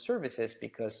consumer services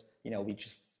because, we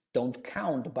just don't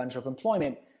count a bunch of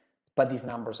employment, but these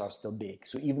numbers are still big.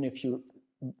 So even if you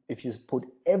put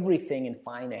everything in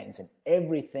finance and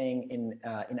everything in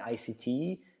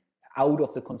ICT out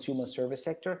of the consumer service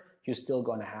sector, you're still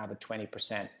going to have a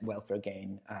 20% welfare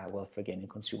gain in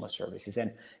consumer services.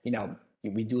 And,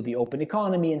 we do the open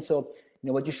economy. And so,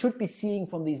 what you should be seeing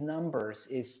from these numbers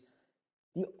is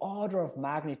the order of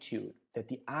magnitude that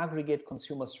the aggregate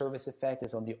consumer service effect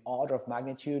is on the order of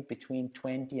magnitude between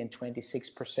 20 and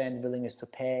 26% willingness to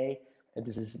pay. That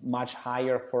this is much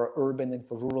higher for urban and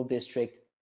for rural district.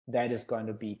 That is going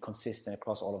to be consistent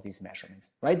across all of these measurements,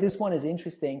 right? This one is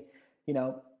interesting.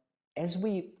 As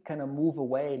we kind of move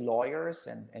away, lawyers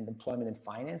and employment and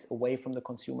finance, away from the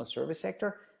consumer service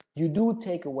sector, you do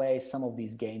take away some of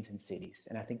these gains in cities.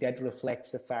 And I think that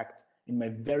reflects the fact in my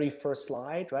very first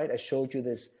slide, right? I showed you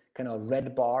this kind of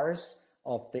red bars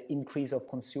of the increase of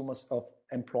consumers of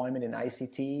employment in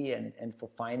ICT and for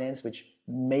finance, which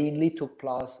mainly took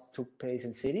place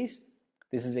in cities.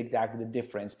 This is exactly the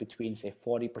difference between, say,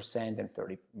 40% and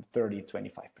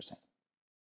 25%.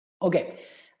 Okay,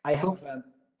 I have,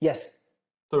 yes.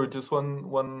 Sorry, just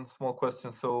one small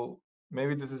question. So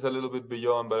maybe this is a little bit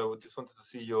beyond, but I just wanted to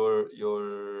see your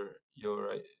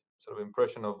sort of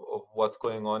impression of what's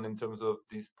going on in terms of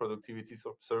these productivity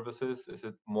services. Is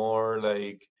it more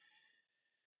like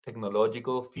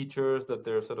technological features that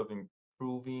they're sort of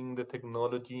improving the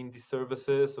technology in these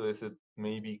services? So is it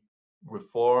maybe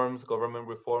reforms, government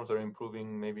reforms are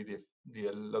improving maybe the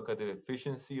allocative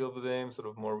efficiency of them, sort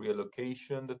of more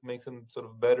reallocation that makes them sort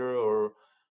of better, or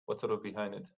what's sort of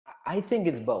behind it? I think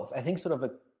it's both. I think sort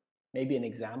of maybe an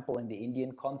example in the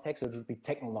Indian context, which would be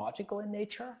technological in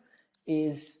nature,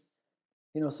 is,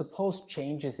 suppose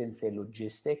changes in, say,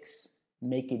 logistics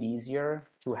make it easier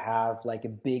to have like a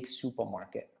big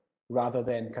supermarket rather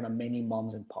than kind of many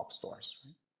moms and pop stores.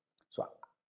 Right? So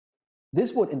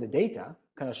this would, in the data,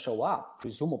 kind of show up,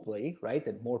 presumably, right,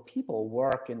 that more people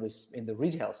work in the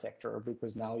retail sector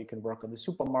because now you can work in the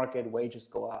supermarket, wages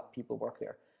go up, people work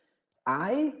there.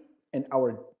 Our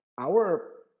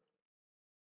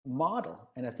model,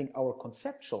 and I think our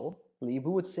conceptually, we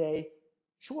would say,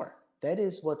 sure, that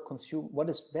is what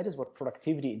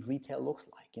productivity in retail looks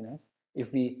like.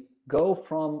 If we go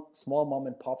from small mom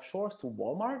and pop stores to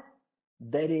Walmart,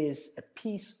 that is a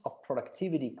piece of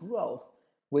productivity growth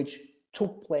which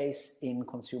took place in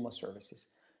consumer services.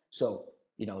 So,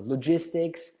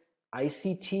 logistics,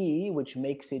 ICT, which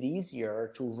makes it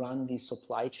easier to run these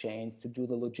supply chains, to do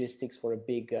the logistics for a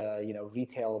big,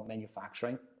 retail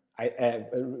manufacturing,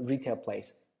 retail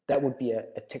place. That would be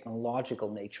a technological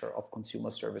nature of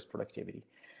consumer service productivity.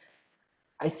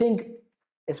 I think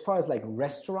as far as like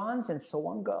restaurants and so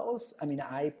on goes,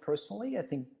 I personally, I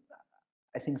think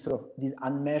sort of these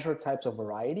unmeasured types of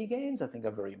variety gains, I think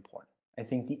are very important. I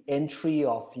think the entry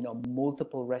of,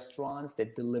 multiple restaurants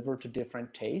that deliver to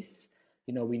different tastes,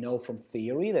 we know from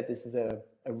theory that this is a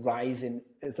rise in,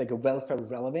 it's like a welfare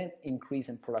relevant increase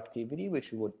in productivity,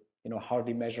 which we would,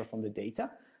 hardly measure from the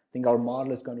data. I think our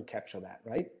model is going to capture that,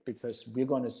 right? Because we're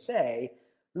going to say,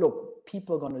 look,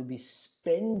 people are going to be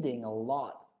spending a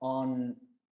lot on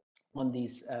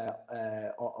these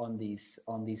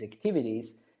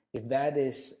activities. If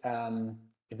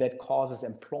that causes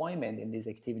employment in these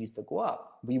activities to go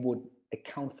up, we would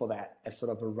account for that as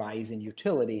sort of a rise in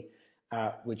utility,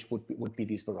 which would be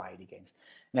these variety gains.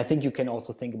 And I think you can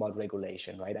also think about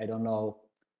regulation, right? I don't know.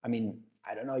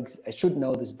 I should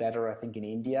know this better. I think in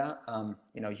India,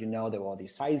 there were all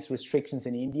these size restrictions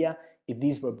in India. If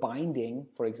these were binding,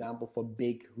 for example, for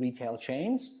big retail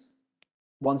chains,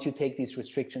 once you take these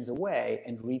restrictions away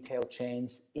and retail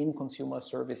chains in consumer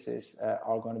services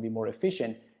are going to be more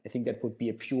efficient, I think that would be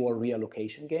a pure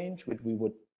reallocation gain, which we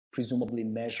would presumably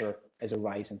measure as a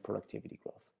rise in productivity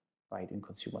growth, right, in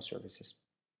consumer services.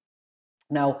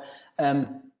 Now,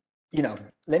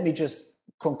 let me just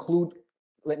conclude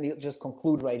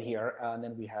right here, and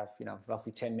then we have,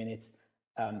 roughly 10 minutes.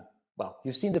 Well,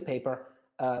 you've seen the paper.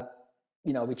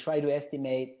 We try to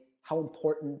estimate how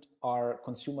important are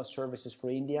consumer services for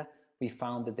India. We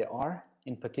found that they are,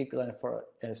 in particular,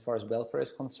 as far as welfare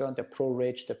is concerned, they're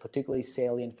pro-rich, they're particularly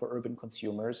salient for urban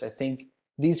consumers. I think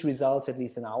these results, at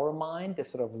least in our mind, they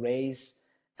sort of raise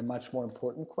a much more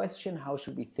important question. How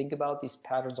should we think about these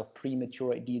patterns of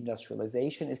premature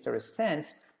deindustrialization? Is there a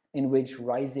sense in which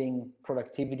rising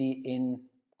productivity in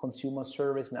consumer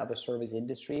service and other service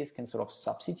industries can sort of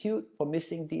substitute for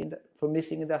missing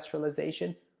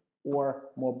industrialization? Or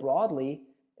more broadly,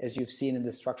 as you've seen in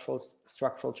the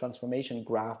structural transformation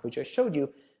graph, which I showed you,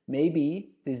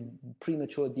 maybe this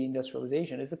premature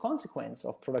deindustrialization is a consequence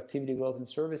of productivity growth in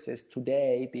services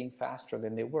today being faster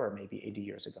than they were maybe 80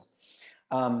 years ago.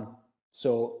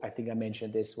 So I think I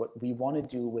mentioned this. What we want to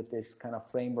do with this kind of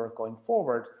framework going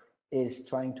forward is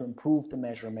trying to improve the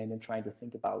measurement and trying to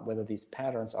think about whether these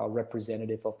patterns are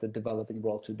representative of the developing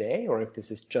world today, or if this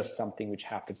is just something which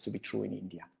happens to be true in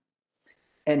India.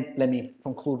 And let me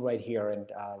conclude right here,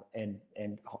 and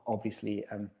obviously,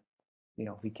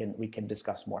 we can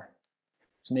discuss more.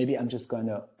 So maybe I'm just going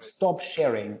to stop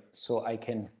sharing so I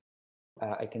can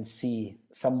see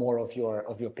some more of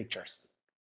your pictures.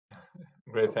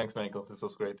 Great, thanks, Michael. This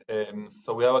was great.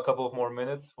 So we have a couple of more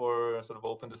minutes for sort of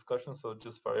open discussion. So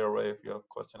just fire away if you have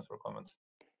questions or comments.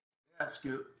 Ask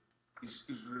you is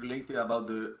related about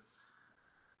the.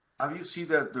 Have you seen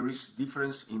that there is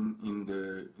difference in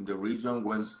the region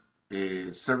when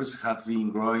services have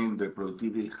been growing, the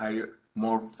productivity higher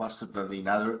more faster than in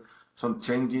other? Some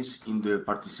changes in the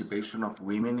participation of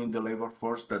women in the labor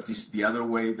force. That is the other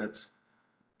way that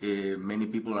many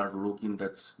people are looking.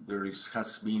 That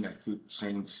has been a huge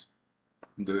change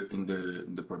in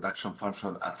the production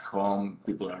function at home.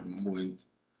 People are moving.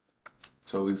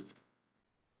 So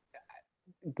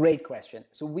Great question.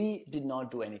 So we did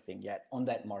not do anything yet on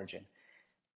that margin.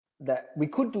 That we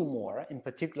could do more. In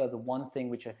particular, the one thing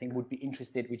which I think would be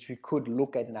interested, which we could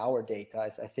look at in our data,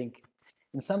 is I think,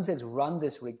 in some sense, run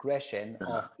this regression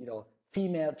of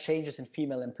female changes in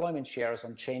female employment shares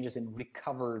on changes in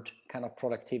recovered kind of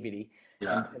productivity.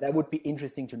 Yeah. And that would be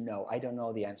interesting to know. I don't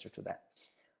know the answer to that.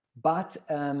 But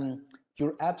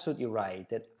you're absolutely right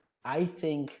that I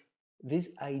think this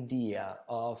idea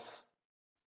of,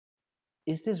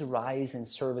 is this rise in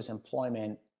service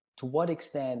employment, to what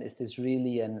extent is this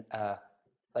really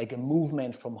like a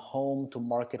movement from home to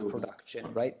market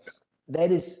production, right?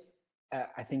 That is,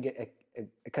 I think,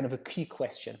 a kind of a key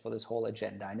question for this whole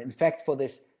agenda. And in fact, for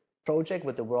this project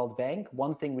with the World Bank,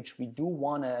 one thing which we do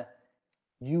want to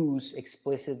use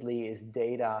explicitly is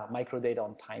data, microdata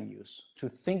on time use, to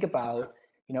think about,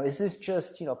 is this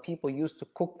just, people used to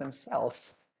cook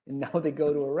themselves and now they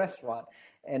go to a restaurant?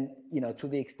 And, to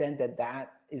the extent that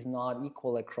that is not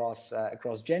equal across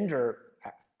gender,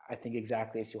 I think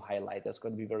exactly as you highlight, there's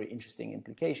going to be very interesting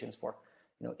implications for,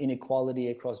 inequality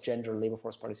across gender, labor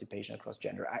force participation across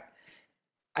gender.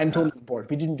 I'm totally on board.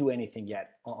 We didn't do anything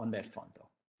yet on that front,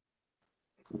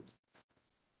 though.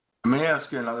 May I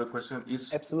ask you another question?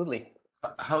 Absolutely.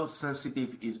 How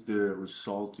sensitive is the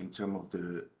result in terms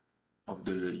of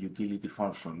the utility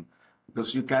function?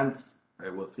 Because you can't. I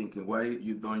was thinking, why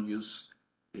you don't use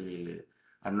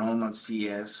a normal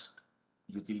CS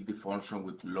utility function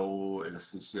with low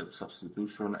elasticity of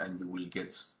substitution, and you will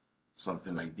get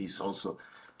something like this also,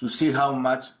 to see how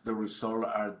much the results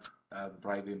are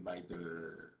driven by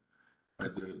the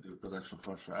production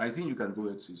function. I think you can do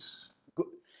it.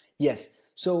 Yes.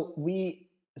 So we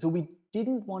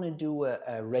didn't want to do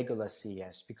a regular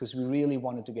CS because we really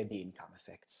wanted to get the income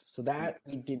effects. So that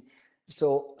we did.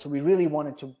 So we really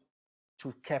wanted to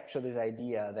capture this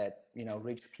idea that,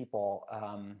 rich people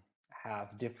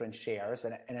have different shares.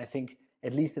 And I think,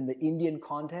 at least in the Indian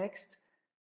context,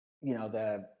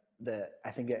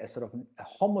 I think a sort of a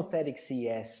homothetic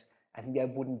CS, I think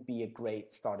that wouldn't be a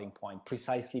great starting point,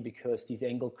 precisely because these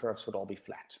angle curves would all be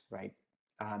flat, right?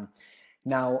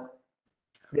 Now,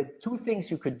 the two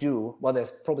things you could do, well,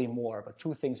 there's probably more, but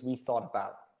two things we thought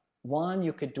about. One,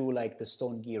 you could do like the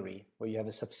Stone-Giri, where you have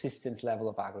a subsistence level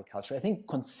of agriculture. I think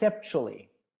conceptually,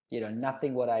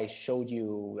 nothing what I showed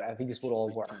you, I think this would all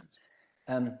work.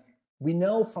 We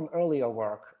know from earlier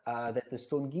work that the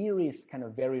Stone-Giri is kind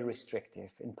of very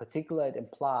restrictive. In particular, it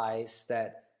implies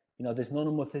that, this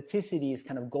non-homotheticity is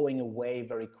kind of going away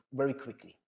very, very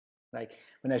quickly. Like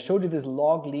when I showed you this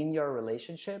log linear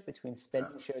relationship between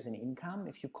spending shares and income,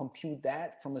 if you compute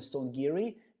that from a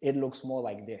Stone-Giri, it looks more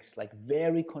like this, like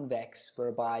very convex,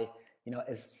 whereby,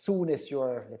 as soon as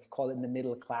you're, let's call it in the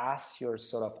middle class, you're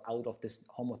sort of out of this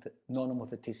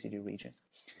non-homotheticity region.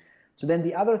 So then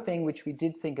the other thing which we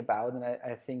did think about, and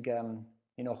I think,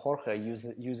 Jorge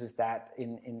uses that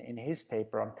in his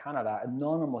paper on Canada, a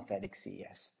non-homothetic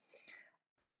CES.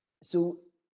 So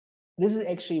this is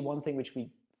actually one thing which we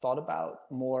thought about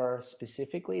more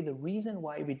specifically. The reason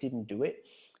why we didn't do it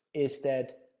is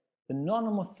that the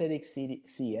non-homothetic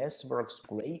CS works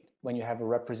great when you have a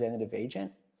representative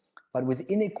agent, but with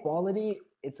inequality,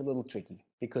 it's a little tricky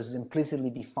because it's implicitly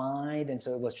defined, and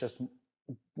so it was just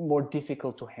more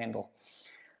difficult to handle.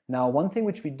 Now, one thing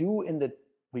which we do in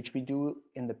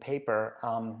the paper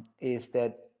is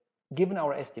that, given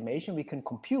our estimation, we can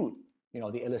compute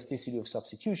the elasticity of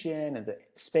substitution and the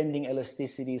spending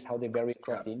elasticities, how they vary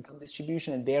across the income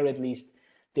distribution. And there, at least,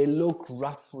 they look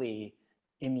roughly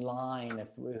in line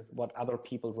with what other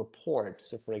people report.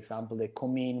 So, for example, the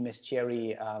Komin,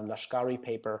 Mestieri, Lashkari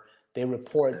paper, they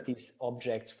report these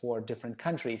objects for different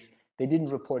countries. They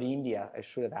didn't report India. I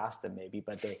should have asked them maybe,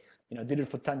 but they did it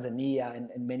for Tanzania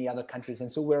and many other countries.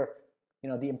 And so we're,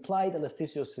 the implied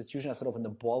elasticity of substitution are sort of in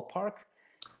the ballpark.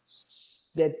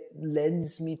 That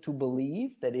lends me to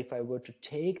believe that if I were to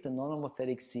take the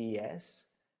non-homothetic CES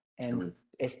and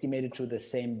estimate it to the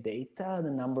same data,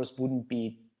 the numbers wouldn't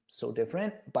be so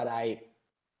different. But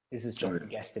this is just a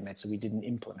guesstimate, so we didn't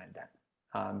implement that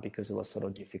because it was sort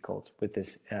of difficult with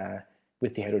this,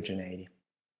 with the heterogeneity.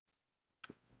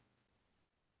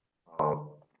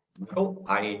 Well,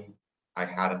 I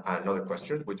had another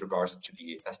question with regards to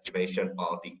the estimation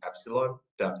of the epsilon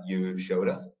that you showed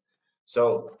us.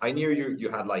 So I knew you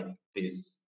had like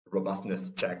this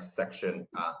robustness checks section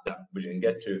that we didn't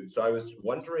get to. So I was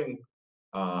wondering,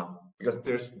 because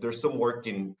there's some work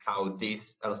in how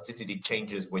this elasticity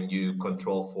changes when you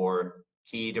control for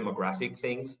key demographic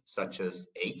things such as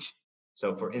age.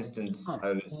 So for instance,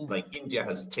 like India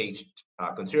has changed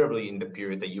considerably in the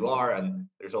period that you are, and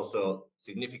there's also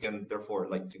significant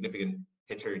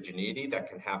heterogeneity that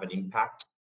can have an impact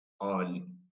on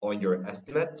your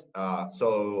estimate.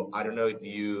 So I don't know if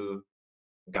you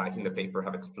guys in the paper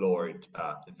have explored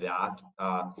that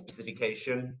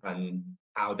specification and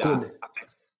how that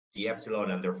affects the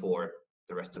epsilon and therefore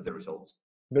the rest of the results?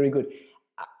 Very good.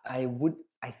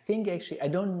 I think actually I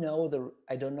don't know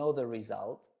the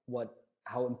result,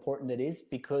 how important it is,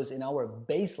 because in our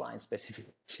baseline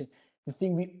specification, the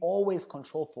thing we always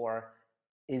control for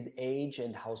is age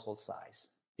and household size,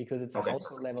 because it's a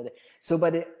household level. So,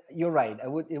 but you're right.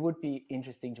 It would be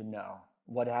interesting to know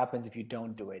what happens if you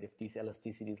don't do it, if these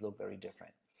elasticities look very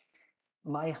different.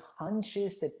 My hunch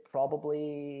is that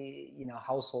probably,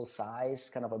 household size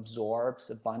kind of absorbs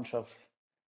a bunch of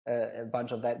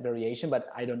that variation, but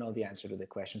I don't know the answer to the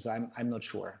question. So I'm not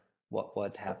sure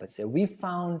what happens there. We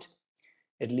found,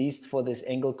 at least for this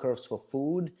angle curves for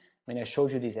food, when I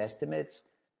showed you these estimates,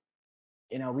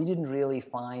 we didn't really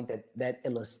find that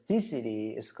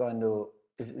elasticity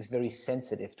is very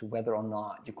sensitive to whether or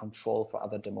not you control for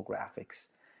other demographics.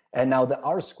 And now the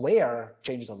R square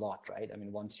changes a lot, right? I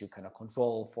mean, once you kind of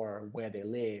control for where they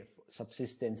live,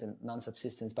 subsistence and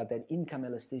non-subsistence, but that income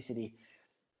elasticity,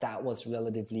 that was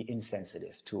relatively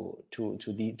insensitive to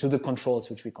the controls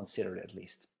which we considered, at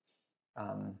least.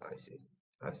 I see.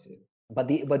 But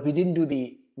we didn't do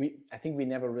I think we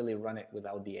never really run it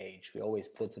without the age. We always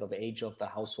put sort of age of the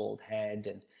household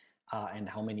head and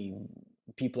how many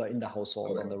people are in the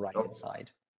household on the right hand side.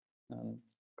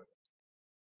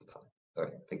 All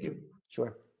right, thank you.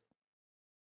 Sure.